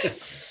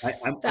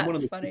I'm one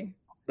of That's those people. funny.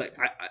 Like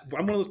I'm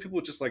one of those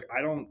people just like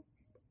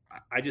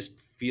I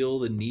just feel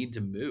the need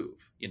to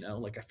move,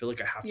 like I feel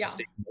like I have to Yeah.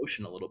 stay in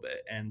motion a little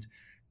bit. And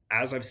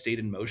as I've stayed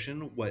in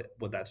motion, what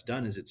that's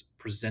done is it's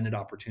presented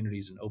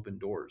opportunities and open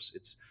doors.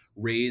 It's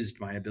raised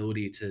my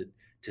ability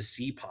to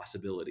see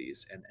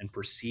possibilities and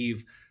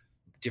perceive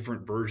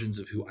different versions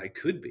of who I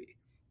could be.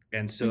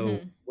 And so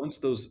Hmm. once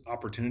those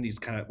opportunities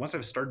once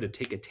I've started to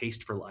take a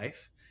taste for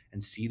life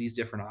and see these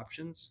different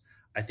options,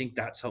 I think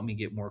that's helped me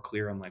get more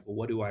clear on like, well,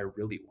 what do I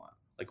really want?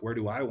 Like, where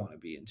do I want to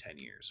be in 10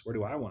 years? Where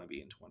do I want to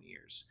be in 20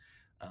 years?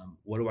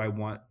 What do I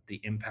want the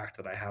impact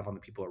that I have on the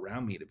people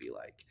around me to be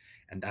like?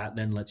 And that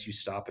then lets you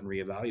stop and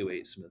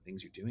reevaluate some of the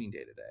things you're doing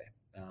day to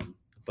day.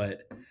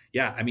 But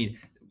yeah, I mean,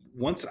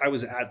 once I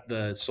was at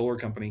the solar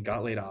company,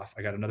 got laid off,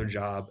 I got another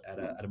job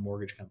at a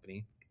mortgage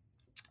company.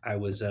 I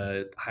was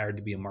hired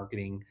to be a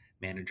marketing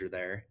manager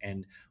there.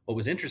 And what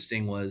was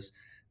interesting was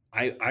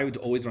I would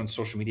always run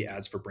social media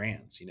ads for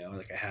brands,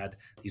 like I had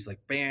these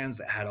like bands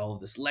that had all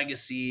of this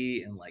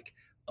legacy and like,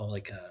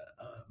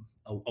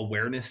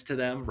 awareness to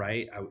them.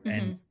 Right.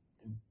 And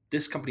Hmm.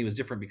 this company was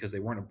different because they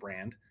weren't a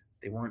brand.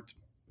 They weren't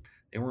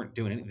they weren't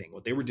doing anything.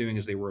 What they were doing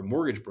is they were a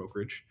mortgage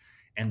brokerage,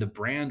 and the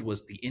brand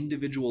was the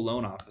individual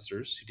loan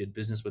officers who did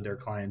business with their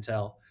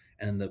clientele,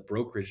 and the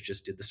brokerage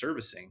just did the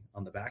servicing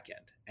on the back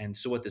end. And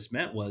so what this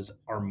meant was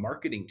our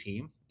marketing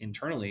team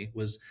internally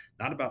was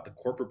not about the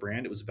corporate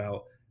brand. It was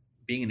about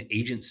being an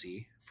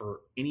agency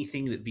for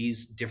anything that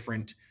these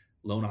different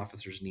loan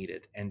officers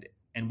needed. And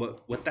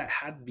what that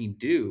had me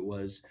do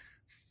was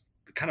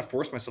kind of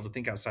force myself to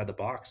think outside the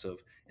box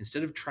of,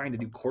 instead of trying to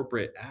do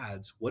corporate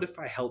ads, what if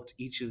I helped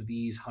each of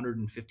these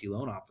 150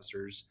 loan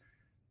officers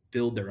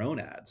build their own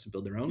ads and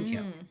build their own Mm.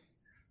 campaigns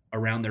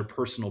around their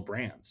personal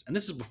brands? And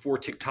this is before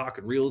TikTok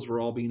and Reels were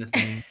all being a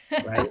thing,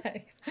 right?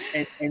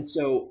 And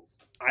so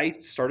I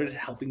started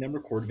helping them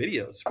record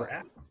videos for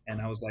ads.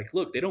 And I was like,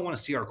 look, they don't want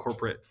to see our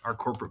corporate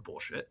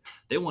bullshit.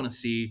 They want to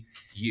see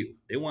you.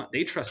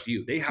 They trust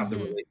you. They have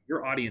Hmm.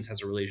 your audience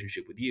has a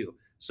relationship with you.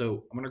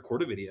 So I'm going to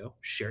record a video,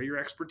 share your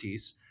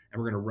expertise, and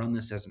we're going to run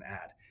this as an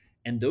ad.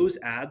 And those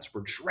ads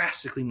were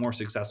drastically more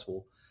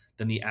successful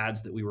than the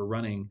ads that we were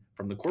running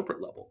from the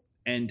corporate level.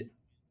 And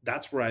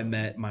that's where I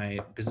met my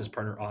business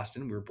partner,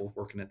 Austin. We were both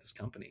working at this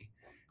company.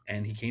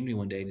 And he came to me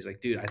one day and he's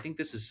like, dude, I think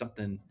this is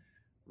something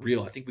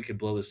real. I think we could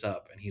blow this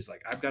up. And he's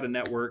like, I've got a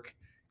network.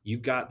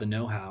 You've got the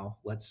know-how.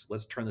 Let's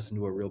turn this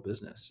into a real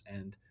business.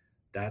 And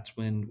that's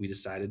when we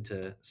decided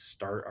to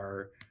start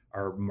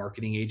our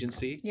marketing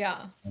agency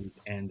Yeah.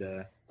 and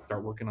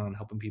start working on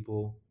helping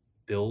people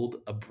build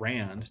a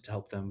brand to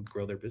help them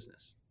grow their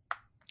business.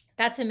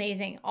 That's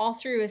amazing. All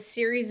through a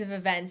series of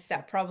events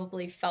that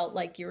probably felt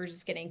like you were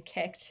just getting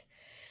kicked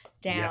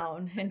Yeah.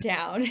 down and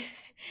down.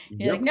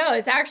 You're like, Yep. no,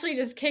 it's actually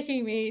just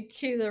kicking me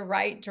to the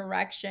right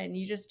direction.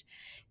 You just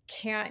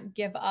can't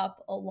give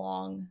up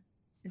along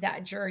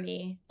that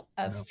journey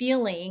of No.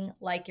 feeling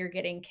like you're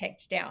getting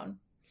kicked down.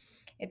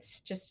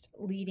 It's just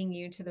leading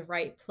you to the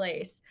right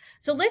place.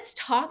 So let's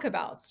talk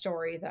about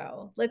Storyy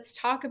though. Let's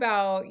talk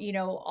about,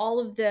 all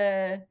of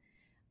the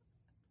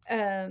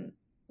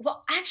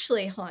well,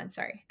 actually, hold on,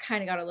 sorry.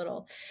 Kind of got a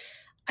little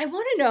I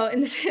want to know,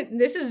 and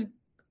this is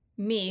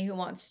me who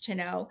wants to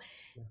know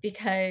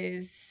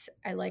because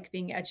I like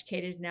being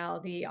educated now.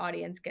 The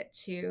audience get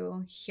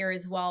to hear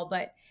as well.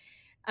 But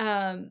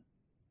um,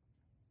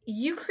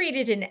 you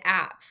created an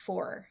app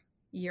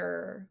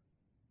your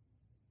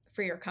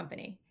for your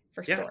company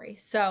for Yeah. Story.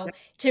 So Yeah.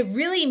 to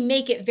really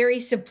make it very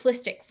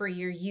simplistic for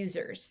your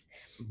users,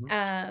 Mhm.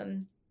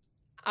 um,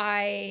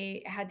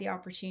 I had the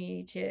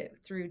opportunity to,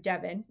 through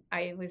Devin,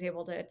 I was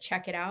able to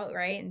check it out,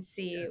 right, and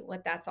see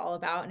what that's all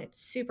about. And it's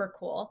super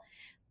cool.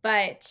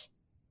 But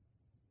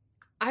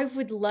I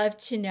would love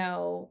to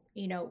know,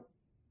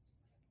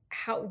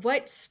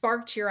 what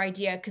sparked your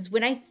idea? Because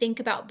when I think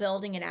about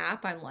building an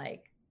app, I'm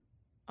like,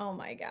 oh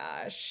my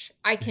gosh,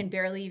 I can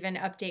barely even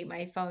update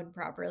my phone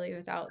properly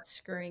without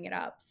screwing it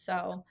up.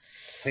 So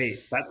Hey,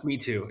 that's me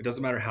too. It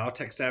doesn't matter how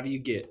tech savvy you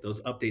get;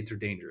 those updates are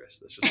dangerous.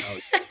 That's just how.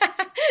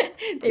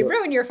 they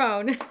ruin your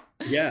phone.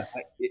 Yeah,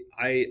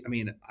 I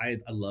mean, I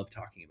love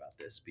talking about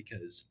this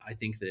because I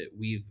think that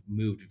we've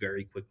moved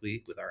very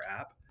quickly with our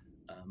app.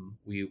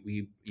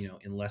 We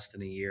in less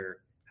than a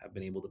year have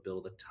been able to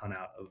build a ton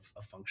out of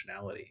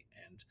functionality,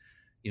 and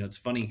it's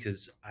funny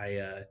because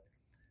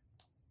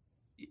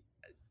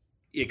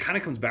it kind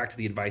of comes back to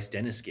the advice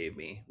Dennis gave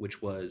me,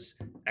 which was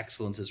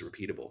excellence is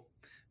repeatable.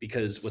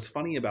 Because what's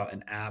funny about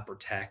an app or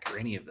tech or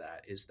any of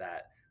that is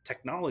that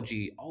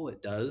technology, all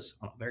it does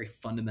on a very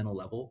fundamental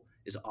level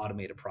is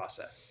automate a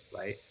process,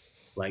 right?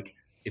 Like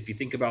if you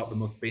think about the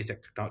most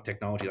basic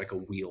technology, like a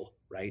wheel,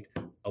 right?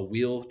 A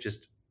wheel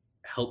just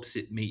helps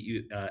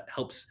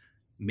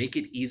make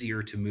it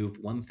easier to move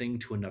one thing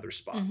to another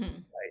spot, Hmm.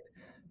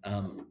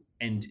 right?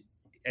 And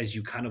as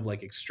you kind of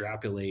like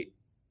extrapolate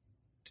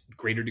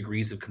greater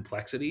degrees of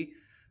complexity,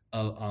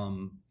 uh,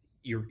 um,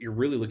 you're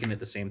really looking at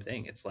the same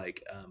thing. It's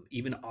like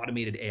even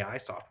automated AI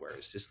software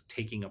is just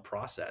taking a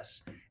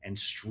process and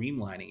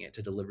streamlining it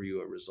to deliver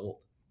you a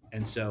result.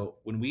 And so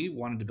when we've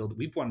wanted to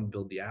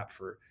build the app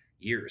for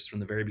years from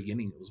the very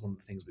beginning. It was one of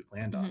the things we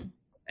planned on, Hmm.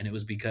 and it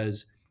was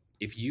because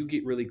if you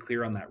get really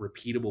clear on that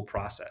repeatable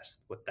process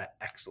with that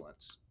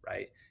excellence,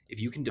 right? If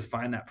you can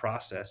define that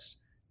process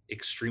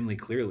extremely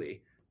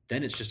clearly,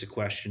 then it's just a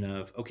question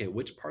of, okay,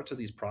 which parts of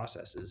these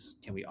processes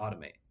can we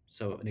automate?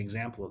 So an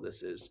example of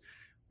this is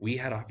we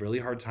had a really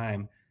hard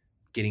time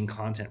getting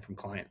content from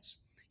clients.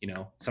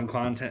 Some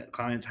clients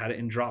had it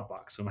in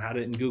Dropbox, some had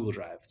it in Google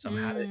Drive, some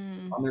had it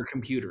Mm. on their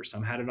computer,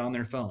 some had it on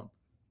their phone.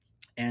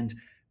 And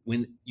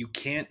when you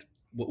can't,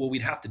 what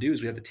we'd have to do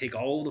is we have to take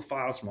all of the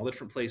files from all the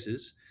different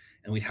places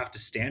and we'd have to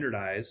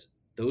standardize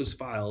those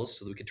files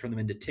so that we could turn them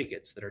into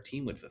tickets that our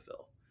team would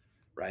fulfill,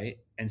 right?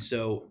 And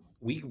so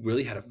we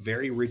really had a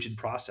very rigid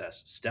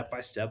process, step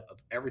by step,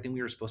 of everything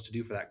we were supposed to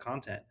do for that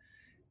content.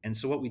 And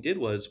so what we did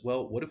was,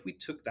 well, what if we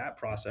took that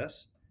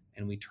process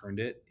and we turned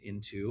it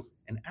into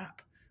an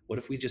app? What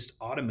if we just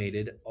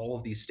automated all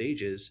of these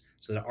stages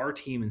so that our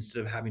team, instead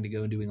of having to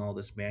go and doing all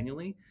this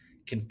manually,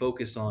 can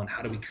focus on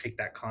how do we take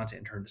that content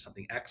and turn it into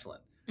something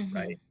excellent, Hmm.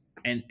 right?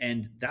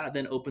 And that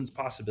then opens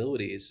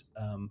possibilities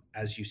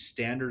as you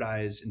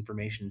standardize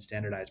information,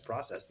 standardize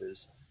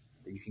processes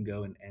that you can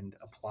go and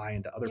apply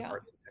into other Yeah.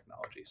 parts of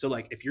technology. So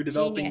like if you're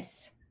developing,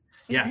 Genius.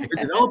 yeah, if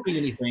you're developing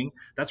anything,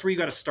 that's where you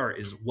got to start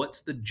is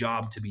what's the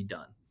job to be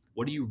done?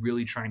 What are you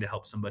really trying to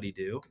help somebody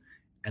do?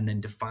 And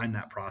then define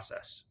that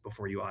process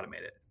before you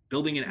automate it.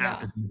 Building an app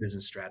Yeah. is a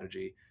business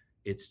strategy.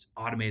 It's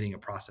automating a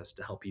process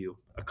to help you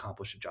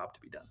accomplish a job to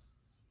be done.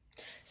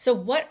 So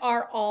what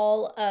are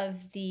all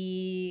of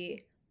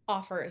the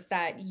offers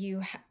that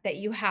that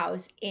you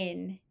house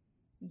in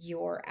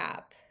your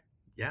app?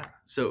 Yeah.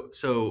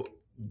 So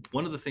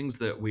one of the things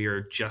that we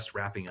are just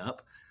wrapping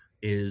up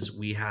is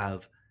we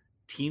have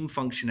team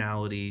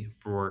functionality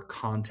for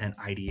content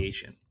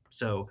ideation.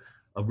 So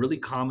a really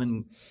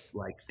common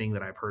thing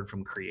that I've heard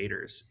from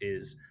creators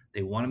is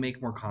they want to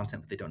make more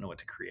content, but they don't know what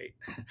to create.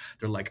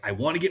 They're like, I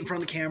want to get in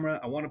front of the camera,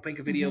 I want to make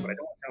a video, but I Hmm.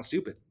 don't want to sound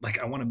stupid.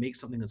 Like I want to make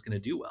something that's going to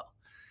do well.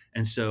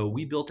 And so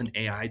we built an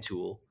AI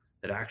tool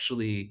that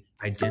actually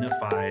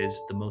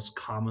identifies the most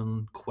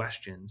common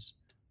questions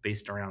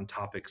based around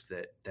topics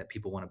that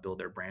people want to build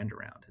their brand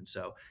around. And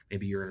so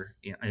maybe you're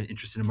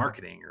interested in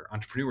marketing or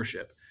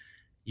entrepreneurship.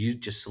 You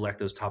just select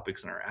those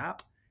topics in our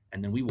app,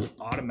 and then we will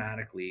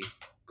automatically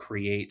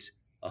create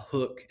a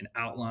hook, an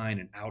outline,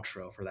 an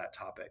outro for that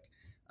topic.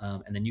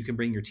 And then you can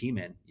bring your team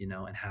in,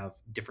 and have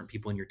different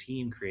people in your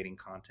team creating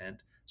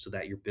content so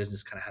that your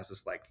business kind of has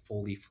this like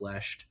fully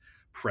fleshed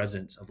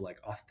presence of like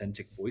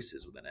authentic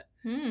voices within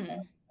it.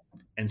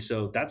 And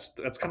so that's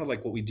kind of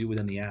like what we do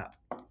within the app.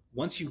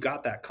 Once you've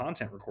got that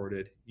content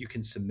recorded, you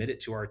can submit it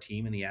to our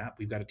team in the app.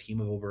 We've got a team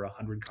of over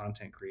 100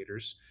 content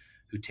creators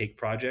who take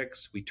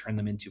projects, we turn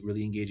them into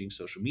really engaging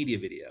social media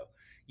video,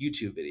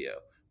 YouTube video,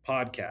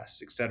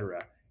 podcasts,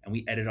 etc. And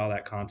we edit all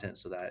that content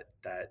so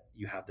that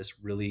you have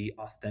this really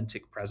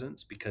authentic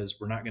presence, because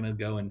we're not going to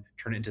go and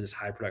turn it into this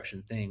high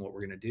production thing. What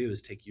we're going to do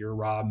is take your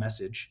raw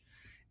message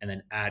and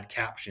then add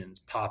captions,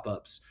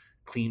 pop-ups,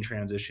 clean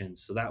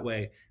transitions. So that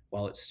way,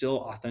 while it's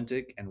still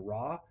authentic and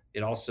raw,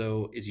 it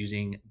also is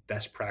using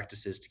best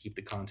practices to keep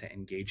the content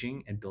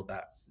engaging and build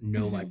that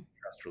like,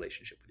 trust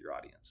relationship with your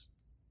audience.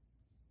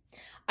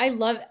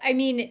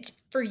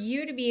 For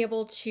you to be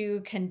able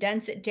to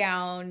condense it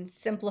down,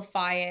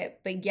 simplify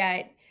it, but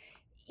yet,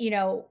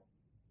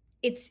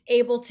 it's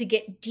able to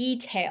get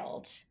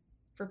detailed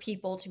for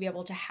people to be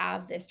able to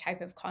have this type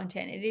of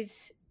content. It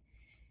is,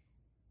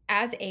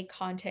 as a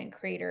content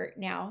creator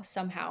now,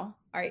 somehow,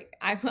 all right,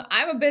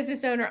 I'm a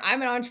business owner,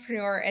 I'm an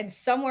entrepreneur, and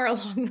somewhere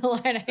along the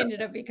line, I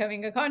ended up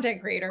becoming a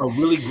content creator. A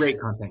really great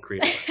content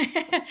creator.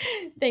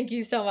 Thank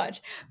you so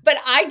much. But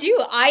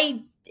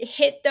I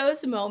hit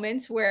those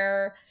moments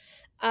where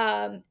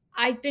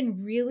I've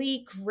been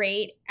really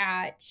great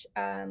at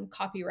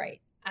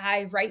copyright.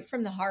 I write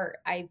from the heart.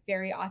 I'm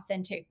very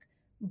authentic.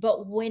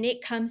 But when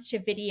it comes to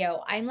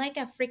video, I'm like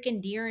a freaking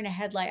deer in a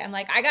headlight. I'm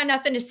like, I got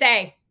nothing to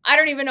say. I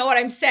don't even know what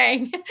I'm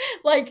saying.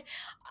 Like,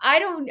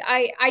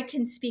 I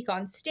can speak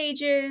on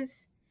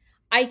stages.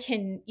 I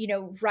can,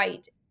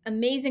 write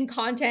amazing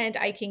content.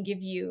 I can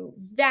give you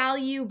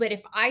value. But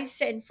if I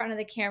sit in front of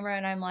the camera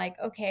and I'm like,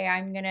 okay,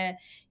 I'm going to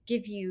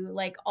give you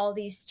like all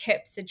these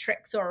tips and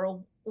tricks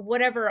or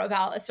whatever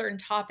about a certain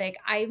topic,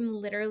 I'm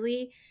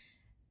literally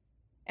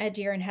a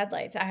deer in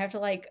headlights. I have to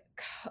like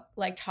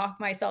talk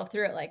myself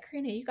through it. Like,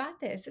 Karina, you got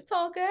this. It's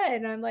all good.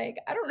 And I'm like,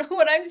 I don't know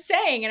what I'm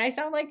saying. And I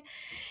sound like,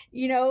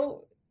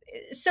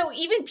 so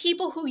even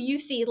people who you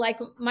see, like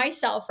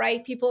myself,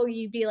 right? People,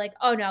 you'd be like,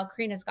 oh no,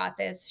 Karina's got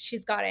this.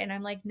 She's got it. And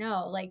I'm like,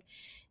 no, like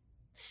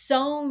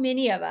so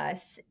many of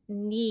us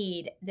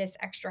need this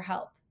extra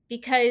help,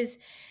 because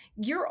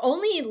you're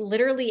only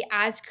literally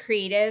as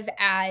creative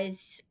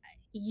as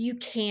you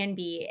can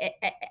be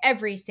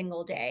every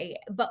single day.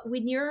 But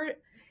when you're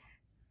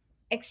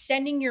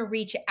extending your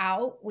reach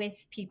out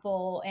with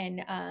people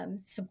and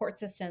support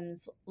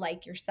systems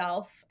like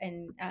yourself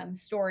and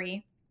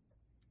Storyy,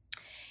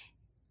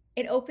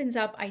 it opens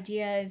up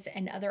ideas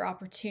and other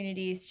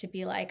opportunities to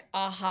be like,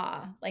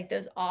 like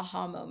those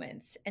aha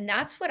moments. And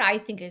that's what I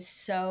think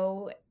is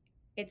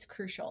it's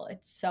crucial.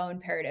 It's so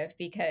imperative,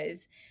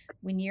 because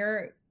when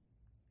you're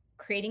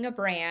creating a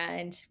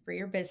brand for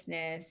your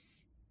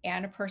business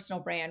and a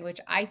personal brand, which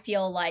I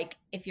feel like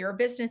if you're a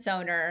business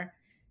owner,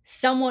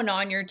 someone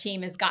on your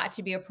team has got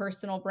to be a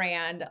personal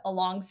brand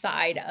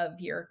alongside of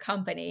your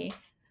company.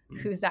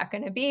 Who's that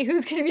going to be?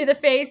 Who's going to be the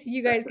face?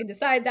 You guys can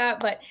decide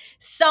that, but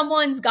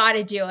someone's got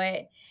to do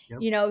it.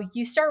 Yep.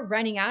 You start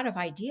running out of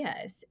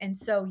ideas. And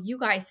so you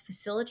guys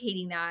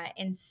facilitating that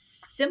and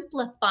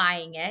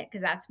simplifying it,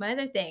 because that's my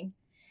other thing.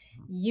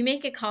 You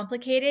make it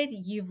complicated,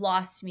 you've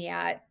lost me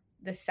at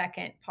the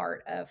second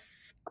part of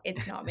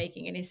it's not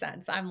making any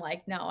sense. I'm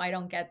like, no, I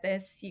don't get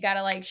this. You got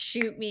to like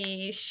shoot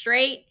me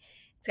straight.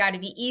 It's got to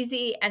be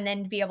easy, and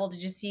then be able to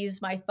just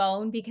use my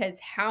phone, because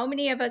how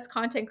many of us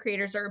content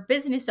creators or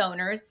business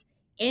owners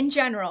in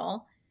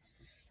general,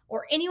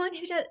 or anyone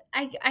who does,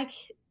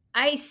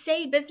 I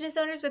say business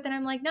owners, but then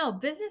I'm like, no,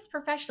 business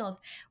professionals,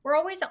 we're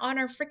always on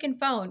our freaking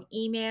phone,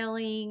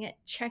 emailing,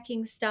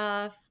 checking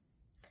stuff,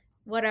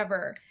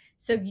 whatever.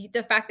 So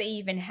the fact that you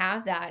even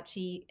have that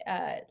to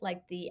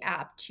like the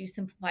app to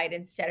simplify it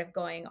instead of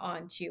going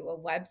onto a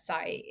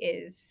website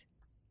is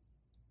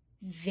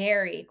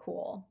very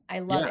cool. I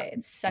love it.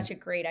 It's such a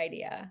great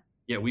idea.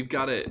 Yeah, we've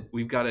got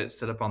it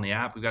set up on the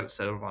app. We've got it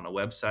set up on a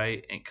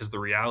website. And because the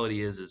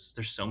reality is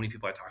there's so many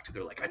people I talk to,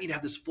 they're like, I need to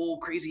have this full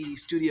crazy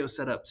studio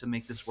set up to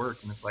make this work.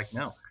 And it's like,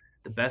 no,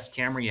 the best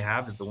camera you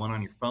have is the one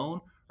on your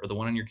phone or the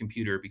one on your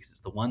computer, because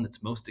it's the one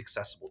that's most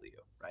accessible to you,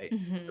 right?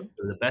 Mm-hmm.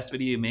 The best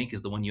video you make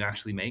is the one you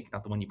actually make,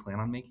 not the one you plan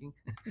on making.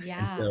 Yeah.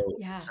 And so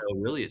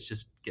really it's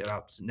just get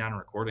out, sit down and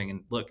recording.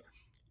 And look,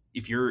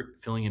 if you're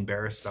feeling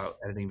embarrassed about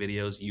editing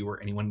videos, you or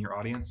anyone in your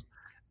audience,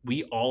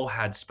 we all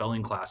had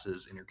spelling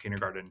classes in your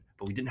kindergarten,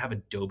 but we didn't have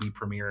Adobe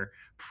Premiere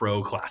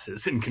Pro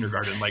classes in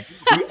kindergarten. Like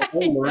we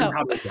all learned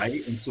how to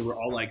write. And so we're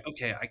all like,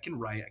 okay, I can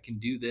write, I can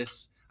do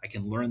this, I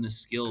can learn this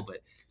skill, but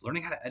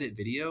learning how to edit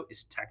video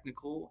is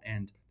technical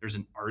and there's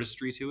an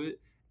artistry to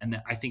it. And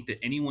that I think that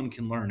anyone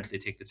can learn if they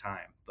take the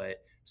time.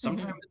 But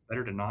sometimes it's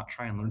better to not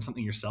try and learn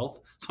something yourself.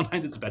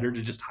 Sometimes it's better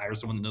to just hire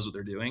someone that knows what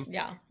they're doing.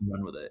 Yeah. And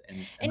run with it.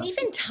 And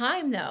even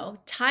time, though,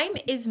 time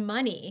is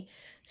money.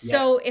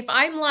 So Yes. if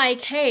I'm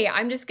like, hey,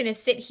 I'm just going to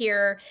sit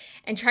here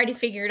and try to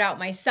figure it out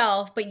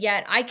myself, but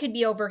yet I could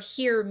be over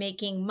here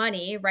making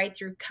money, right,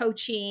 through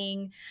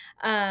coaching,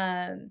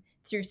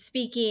 through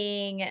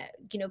speaking,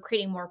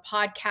 creating more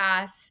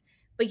podcasts,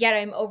 but yet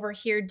I'm over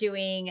here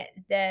doing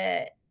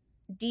the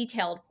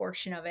detailed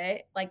portion of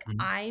it, like Mhm.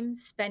 I'm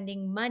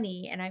spending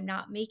money and I'm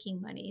not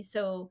making money.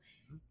 So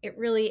it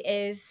really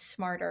is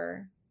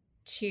smarter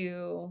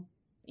to,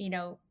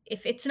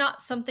 if it's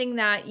not something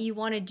that you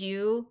want to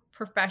do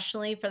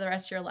professionally for the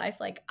rest of your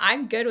life, like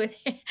I'm good with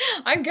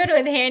I'm good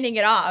with handing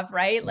it off,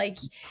 right? Like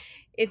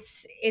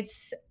it's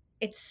it's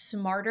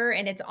smarter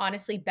and it's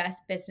honestly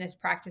best business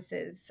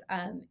practices,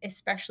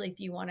 especially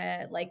if you want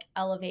to like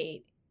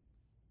elevate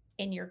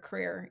in your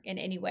career in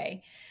any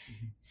way.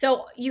 Mhm.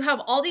 So you have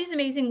all these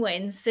amazing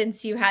wins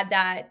since you had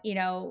that,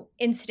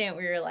 incident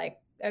where you're like,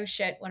 oh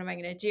shit, what am I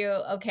going to do?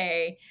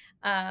 Okay.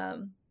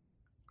 Um,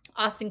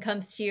 Austin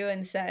comes to you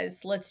and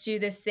says, let's do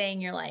this thing.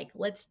 You're like,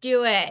 let's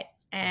do it.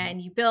 Mhm.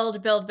 And you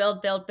build, build,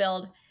 build, build,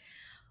 build.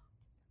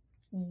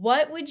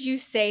 What would you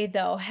say,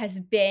 though, has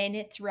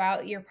been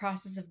throughout your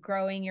process of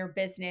growing your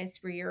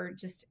business where you're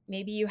just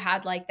maybe you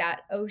had like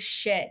that, oh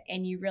shit,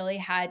 and you really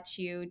had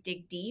to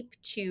dig deep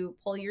to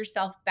pull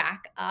yourself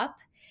back up?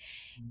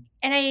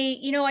 And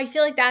I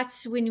feel like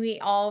that's when we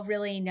all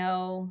really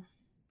know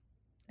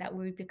that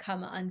we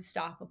become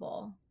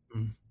unstoppable.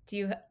 Mhm.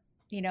 Do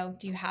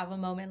do you have a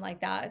moment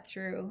like that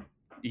through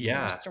your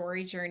Yeah,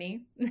 story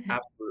journey?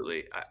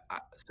 absolutely.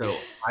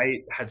 So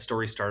I had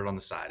Story started on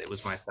the side. It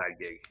was my side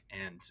gig,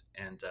 and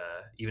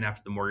even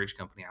after the mortgage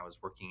company, I was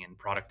working in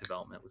product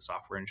development with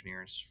software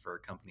engineers for a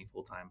company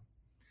full time.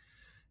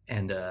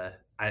 And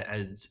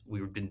as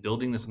we've been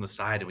building this on the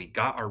side, and we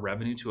got our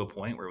revenue to a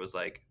point where it was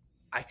like,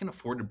 I can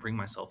afford to bring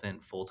myself in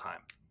full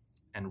time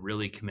and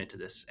really commit to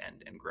this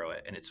and grow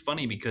it. And it's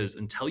funny because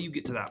until you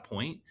get to that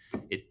point,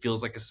 it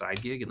feels like a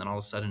side gig, and then all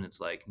of a sudden it's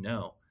like,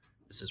 no,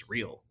 this is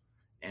real.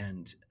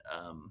 And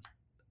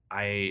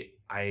I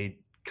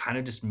kind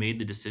of just made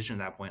the decision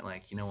at that point,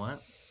 like, you know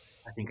what?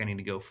 I think I need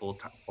to go full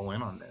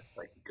in on this,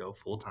 like go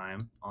full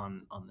time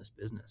on this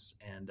business.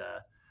 And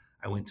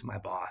I went to my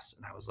boss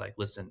and I was like,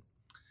 listen,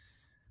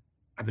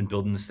 I've been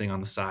building this thing on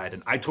the side,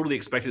 and I totally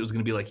expected it was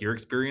going to be like your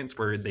experience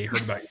where they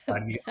heard about your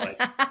side and you're like,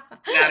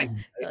 get out of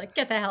here, You're right? like,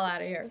 get the hell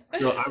out of here.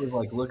 So I was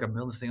like, look, I'm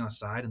building this thing on the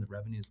side, and the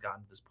revenue's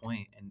gotten to this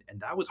point, and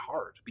that was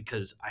hard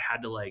because I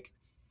had to like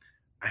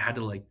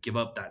give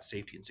up that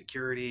safety and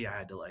security. I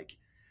had to like,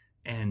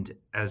 and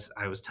as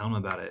I was telling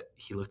him about it,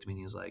 he looked at me and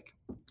he was like,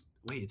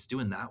 wait, it's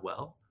doing that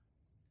well?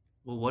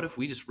 Well, what if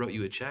we just wrote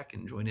you a check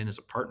and joined in as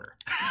a partner?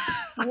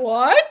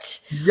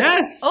 What?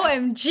 Yes,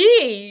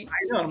 OMG. I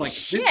know. I'm like,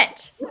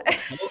 Shit.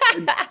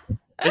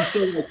 and so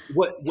like,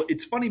 what?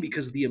 It's funny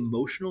because the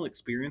emotional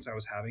experience I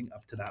was having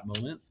up to that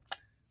moment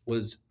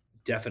was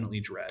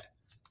definitely dread.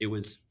 It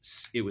was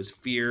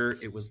fear.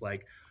 It was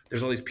like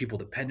there's all these people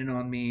dependent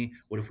on me.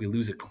 What if we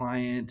lose a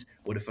client?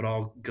 What if it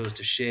all goes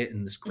to shit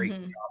and this great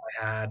Mhm. job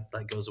I had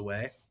like goes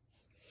away?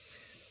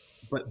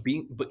 But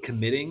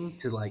committing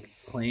to like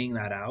playing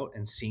that out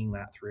and seeing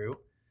that through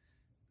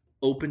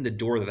opened a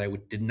door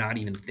that did not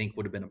even think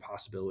would have been a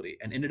possibility,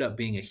 and ended up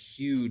being a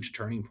huge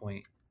turning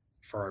point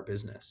for our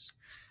business.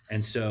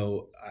 And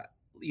so,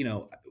 you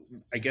know,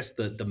 I guess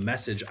the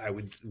message I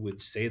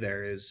would say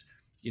there is,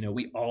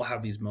 we all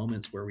have these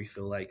moments where we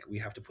feel like we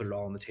have to put it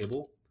all on the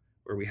table,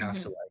 where we have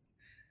to Mhm.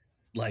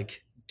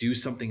 like do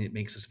something that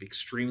makes us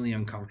extremely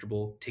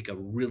uncomfortable, take a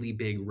really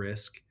big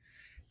risk.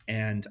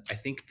 And I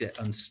think the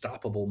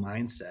unstoppable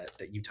mindset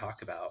that you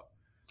talk about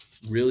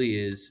really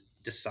is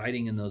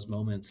deciding in those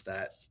moments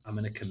that I'm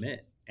going to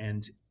commit.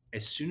 And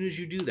as soon as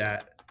you do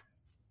that,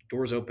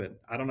 doors open.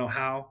 I don't know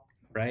how,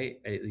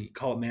 right? You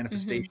call it Mhm.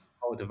 manifestation,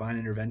 call it divine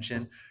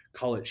intervention,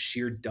 call it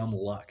sheer dumb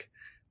luck.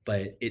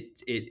 But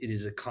it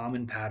is a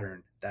common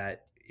pattern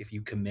that if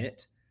you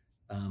commit,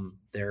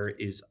 there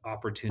is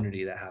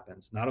opportunity that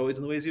happens. Not always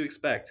in the ways you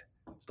expect,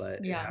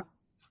 but it Yeah, happens.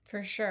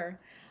 for sure.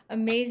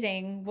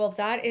 Amazing. Well,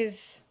 that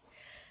is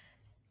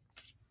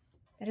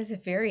a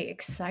very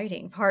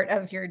exciting part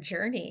of your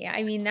journey.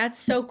 I mean, that's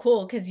so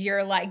cool because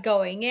you're like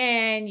going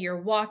in, you're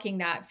walking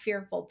that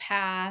fearful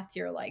path,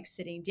 you're like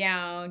sitting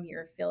down,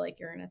 you feel like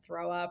you're going to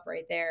throw up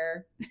right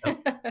there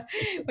Yep.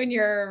 when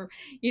you're,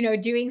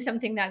 doing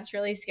something that's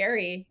really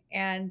scary.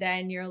 And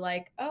then you're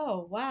like,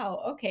 oh,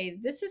 wow, okay,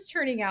 this is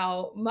turning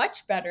out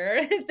much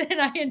better than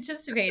I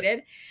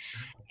anticipated.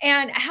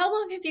 And how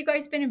long have you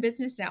guys been in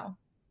business now?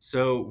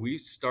 So we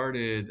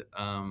started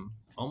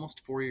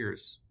almost 4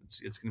 years. It's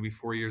going to be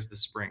 4 years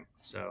this spring.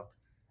 So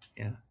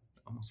yeah,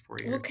 almost four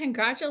Well, years.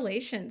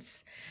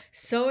 congratulations.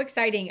 So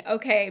exciting.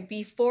 Okay,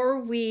 before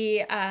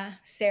we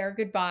say our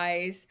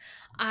goodbyes,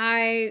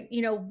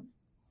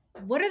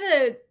 what are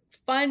the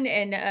fun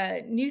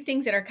and new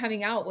things that are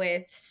coming out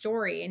with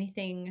Story?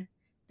 Anything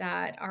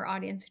that our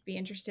audience would be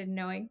interested in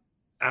knowing?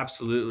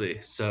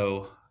 Absolutely.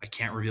 So I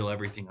can't reveal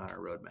everything on our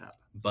roadmap,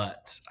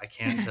 but I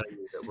can tell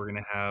you that we're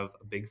going to have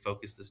a big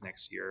focus this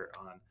next year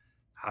on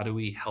how do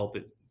we help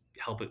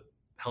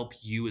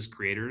you as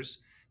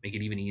creators make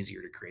it even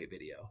easier to create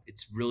video.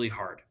 It's really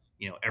hard.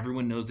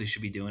 Everyone knows they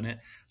should be doing it,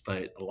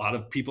 but a lot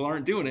of people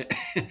aren't doing it.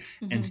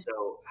 And Mhm.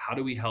 so how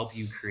do we help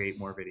you create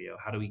more video?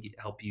 How do we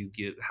help you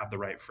have the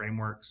right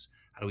frameworks?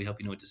 How do we help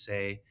you know what to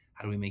say?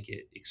 How do we make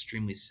it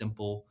extremely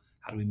simple?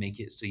 How do we make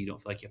it so you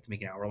don't feel like you have to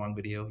make an hour-long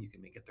video? You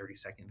can make a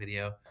 30-second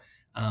video.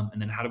 And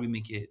then how do we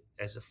make it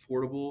as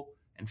affordable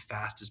and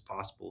fast as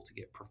possible to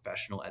get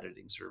professional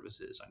editing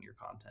services on your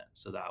content?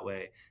 So that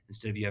way,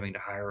 instead of you having to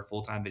hire a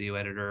full-time video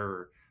editor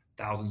or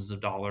thousands of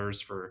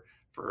dollars for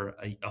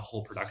a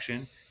whole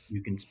production,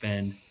 you can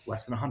spend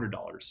less than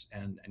 $100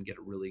 and get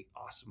a really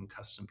awesome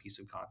custom piece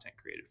of content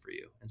created for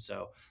you. And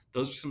so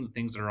those are some of the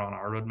things that are on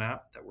our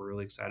roadmap that we're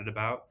really excited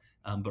about.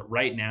 But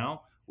right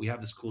now, we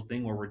have this cool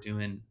thing where we're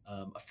doing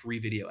a free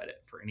video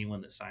edit for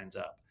anyone that signs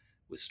up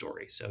with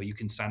Storyy. So you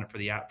can sign up for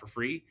the app for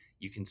free.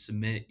 You can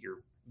submit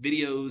your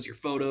videos, your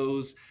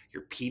photos,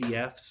 your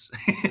PDFs,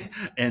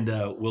 and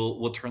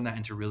we'll turn that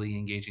into really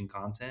engaging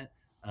content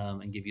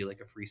and give you like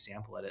a free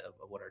sample edit of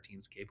what our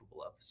team's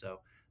capable of. So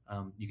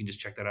you can just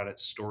check that out at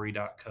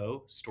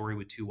storyy.co, story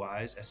with 2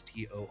 Y's,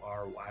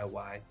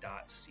 STORYY.co.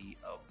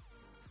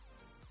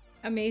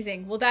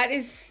 Amazing. Well, that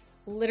is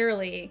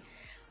literally,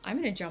 I'm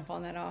going to jump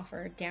on that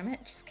offer. Damn it.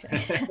 Just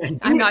kidding.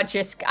 I'm not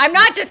just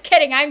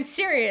kidding. I'm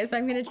serious.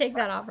 I'm going to take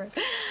that offer.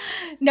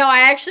 No, I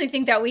actually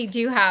think that we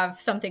do have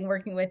something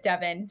working with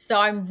Devin. So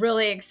I'm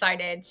really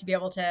excited to be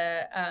able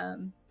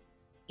to,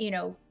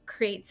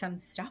 create some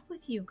stuff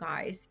with you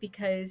guys,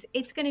 because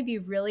it's going to be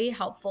really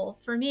helpful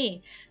for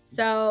me.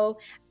 So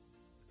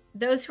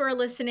those who are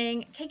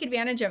listening, take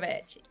advantage of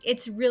it.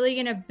 It's really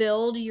going to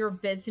build your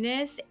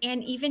business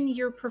and even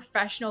your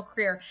professional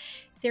career.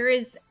 There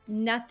is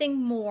nothing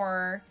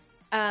more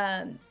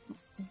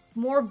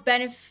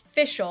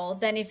beneficial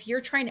than, if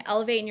you're trying to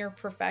elevate in your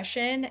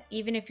profession,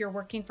 even if you're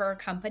working for a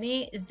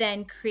company,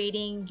 than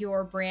creating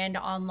your brand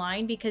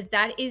online, because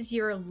that is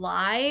your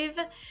live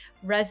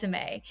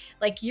resume.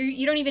 Like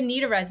you don't even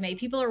need a resume.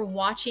 People are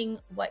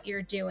watching what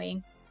you're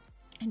doing.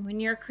 And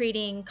when you're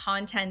creating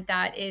content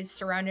that is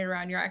surrounded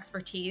around your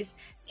expertise,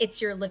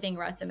 it's your living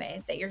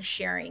resume that you're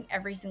sharing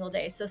every single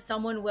day. So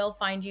someone will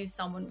find you,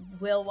 someone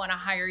will want to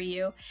hire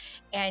you,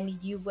 and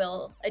you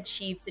will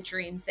achieve the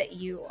dreams that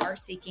you are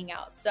seeking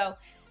out. So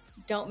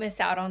don't miss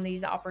out on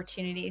these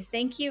opportunities.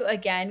 Thank you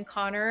again,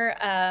 Connor.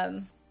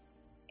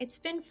 It's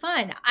been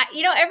fun.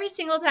 Every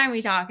single time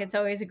we talk, it's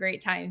always a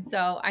great time.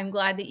 So I'm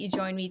glad that you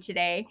joined me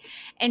today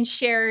and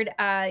shared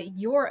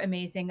your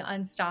amazing,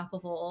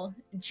 unstoppable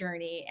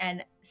journey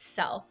and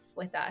self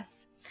with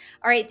us.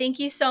 All right. Thank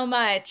you so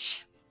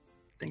much.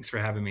 Thanks for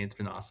having me. It's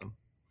been awesome.